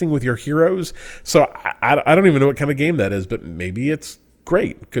everlasting with your heroes. So I don't even know what kind of game that is, but maybe it's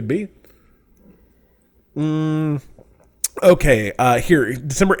great. Could be. Okay, here,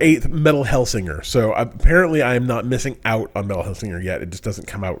 December 8th, Metal Hellsinger. So apparently I am not missing out on Metal Hellsinger yet. It just doesn't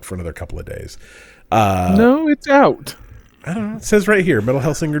come out for another couple of days. No, it's out. I don't know. It says right here, Metal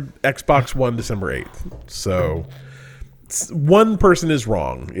Hellsinger, Xbox One, December 8th. So one person is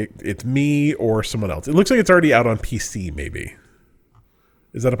wrong. It's me or someone else. It looks like it's already out on PC, maybe.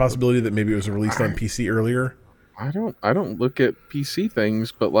 Is that a possibility that maybe it was released on PC earlier? I don't look at PC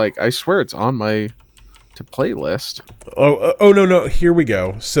things, but like I swear it's on my to play list. Oh no, here we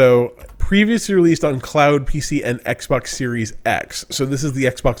go. So previously released on Cloud, PC, and Xbox Series X. So this is the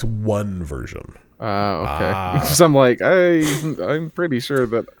Xbox One version. Okay. Because I'm like, I'm pretty sure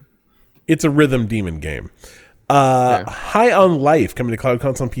that it's a Rhythm Demon game. High on Life coming to Cloud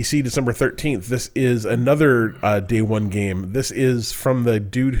Console and PC December 13th. This is another day 1 game. This is from the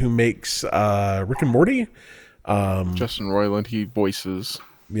dude who makes Rick and Morty. Justin Roiland, he voices.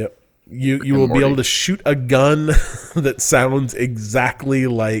 Yep. You will be able to shoot a gun that sounds exactly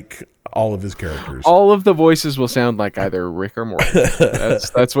like all of his characters. All of the voices will sound like either Rick or Morty.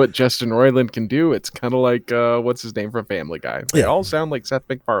 That's what Justin Roiland can do. It's kind of like what's his name from Family Guy. They all sound like Seth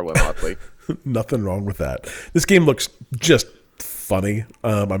MacFarlane, oddly. Nothing wrong with that. This game looks just funny.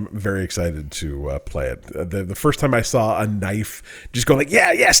 I'm very excited to play it. The first time I saw a knife just going like,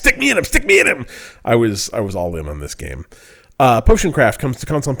 yeah, stick me in him. I was all in on this game. Potion Craft comes to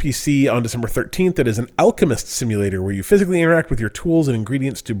console and PC on December 13th. It is an alchemist simulator where you physically interact with your tools and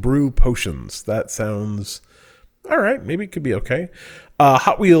ingredients to brew potions. That sounds all right. Maybe it could be okay.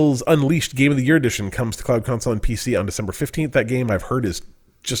 Hot Wheels Unleashed Game of the Year Edition comes to Cloud Console and PC on December 15th. That game I've heard is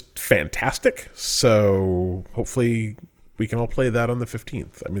just fantastic. So hopefully we can all play that on the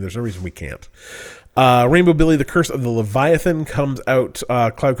 15th. I mean, there's no reason we can't. Rainbow Billy, The Curse of the Leviathan comes out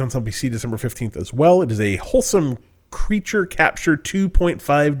Cloud Console PC December 15th as well. It is a wholesome creature capture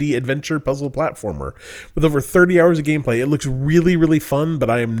 2.5D adventure puzzle platformer with over 30 hours of gameplay. It looks really, really fun, but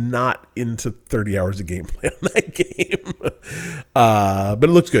I am not into 30 hours of gameplay on that game. But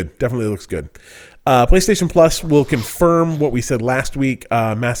it looks good. Definitely looks good. PlayStation Plus will confirm what we said last week.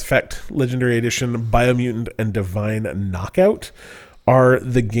 Mass Effect Legendary Edition, Biomutant, and Divine Knockout are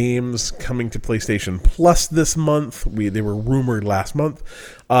the games coming to PlayStation Plus this month. They were rumored last month.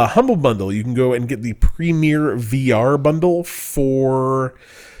 Humble Bundle, you can go and get the Premier VR bundle for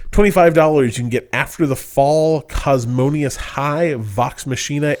 $25. You can get After the Fall, Cosmonius High, Vox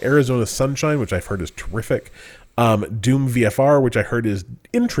Machina, Arizona Sunshine, which I've heard is terrific, Doom VFR, which I heard is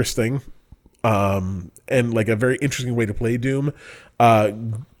interesting, and like a very interesting way to play Doom.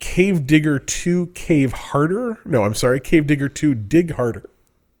 Cave Digger 2 Cave Harder. No, I'm sorry. Cave Digger 2 Dig Harder.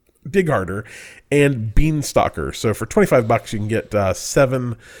 And Beanstalker. So for $25 you can get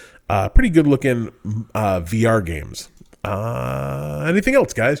 7 pretty good looking VR games. Anything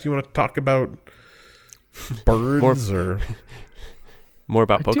else, guys? You want to talk about birds or more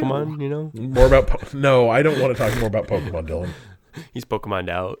about Pokemon, you know? More about no, I don't want to talk more about Pokemon, Dylan. He's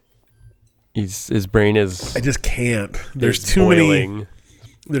Pokemoned out. His brain is. I just can't. There's boiling.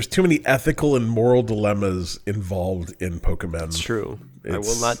 There's too many ethical and moral dilemmas involved in Pokemon. It's true. I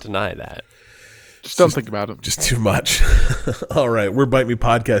will not deny that. Just don't think about it. Just too much. All right. We're Bite Me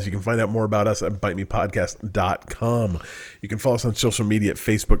Podcast. You can find out more about us at bitemepodcast.com. You can follow us on social media at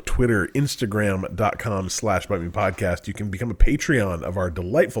Facebook, Twitter, Instagram.com/Bite Me Podcast. You can become a Patreon of our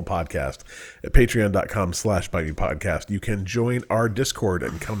delightful podcast at patreon.com/Bite Me Podcast. You can join our Discord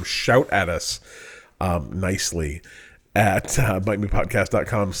and come shout at us nicely at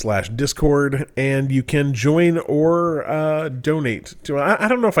bitemepodcast.com/Discord, and you can join or donate to. I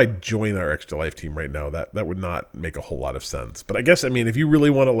don't know if I'd join our Extra Life team right now. That would not make a whole lot of sense. But I guess, I mean, if you really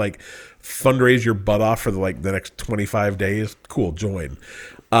want to like fundraise your butt off for the next 25 days, cool, join.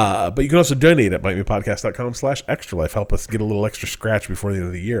 But you can also donate at bitemepodcast.com/Extra Life. Help us get a little extra scratch before the end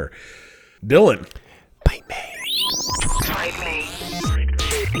of the year. Dylan, Bite me. Bite me.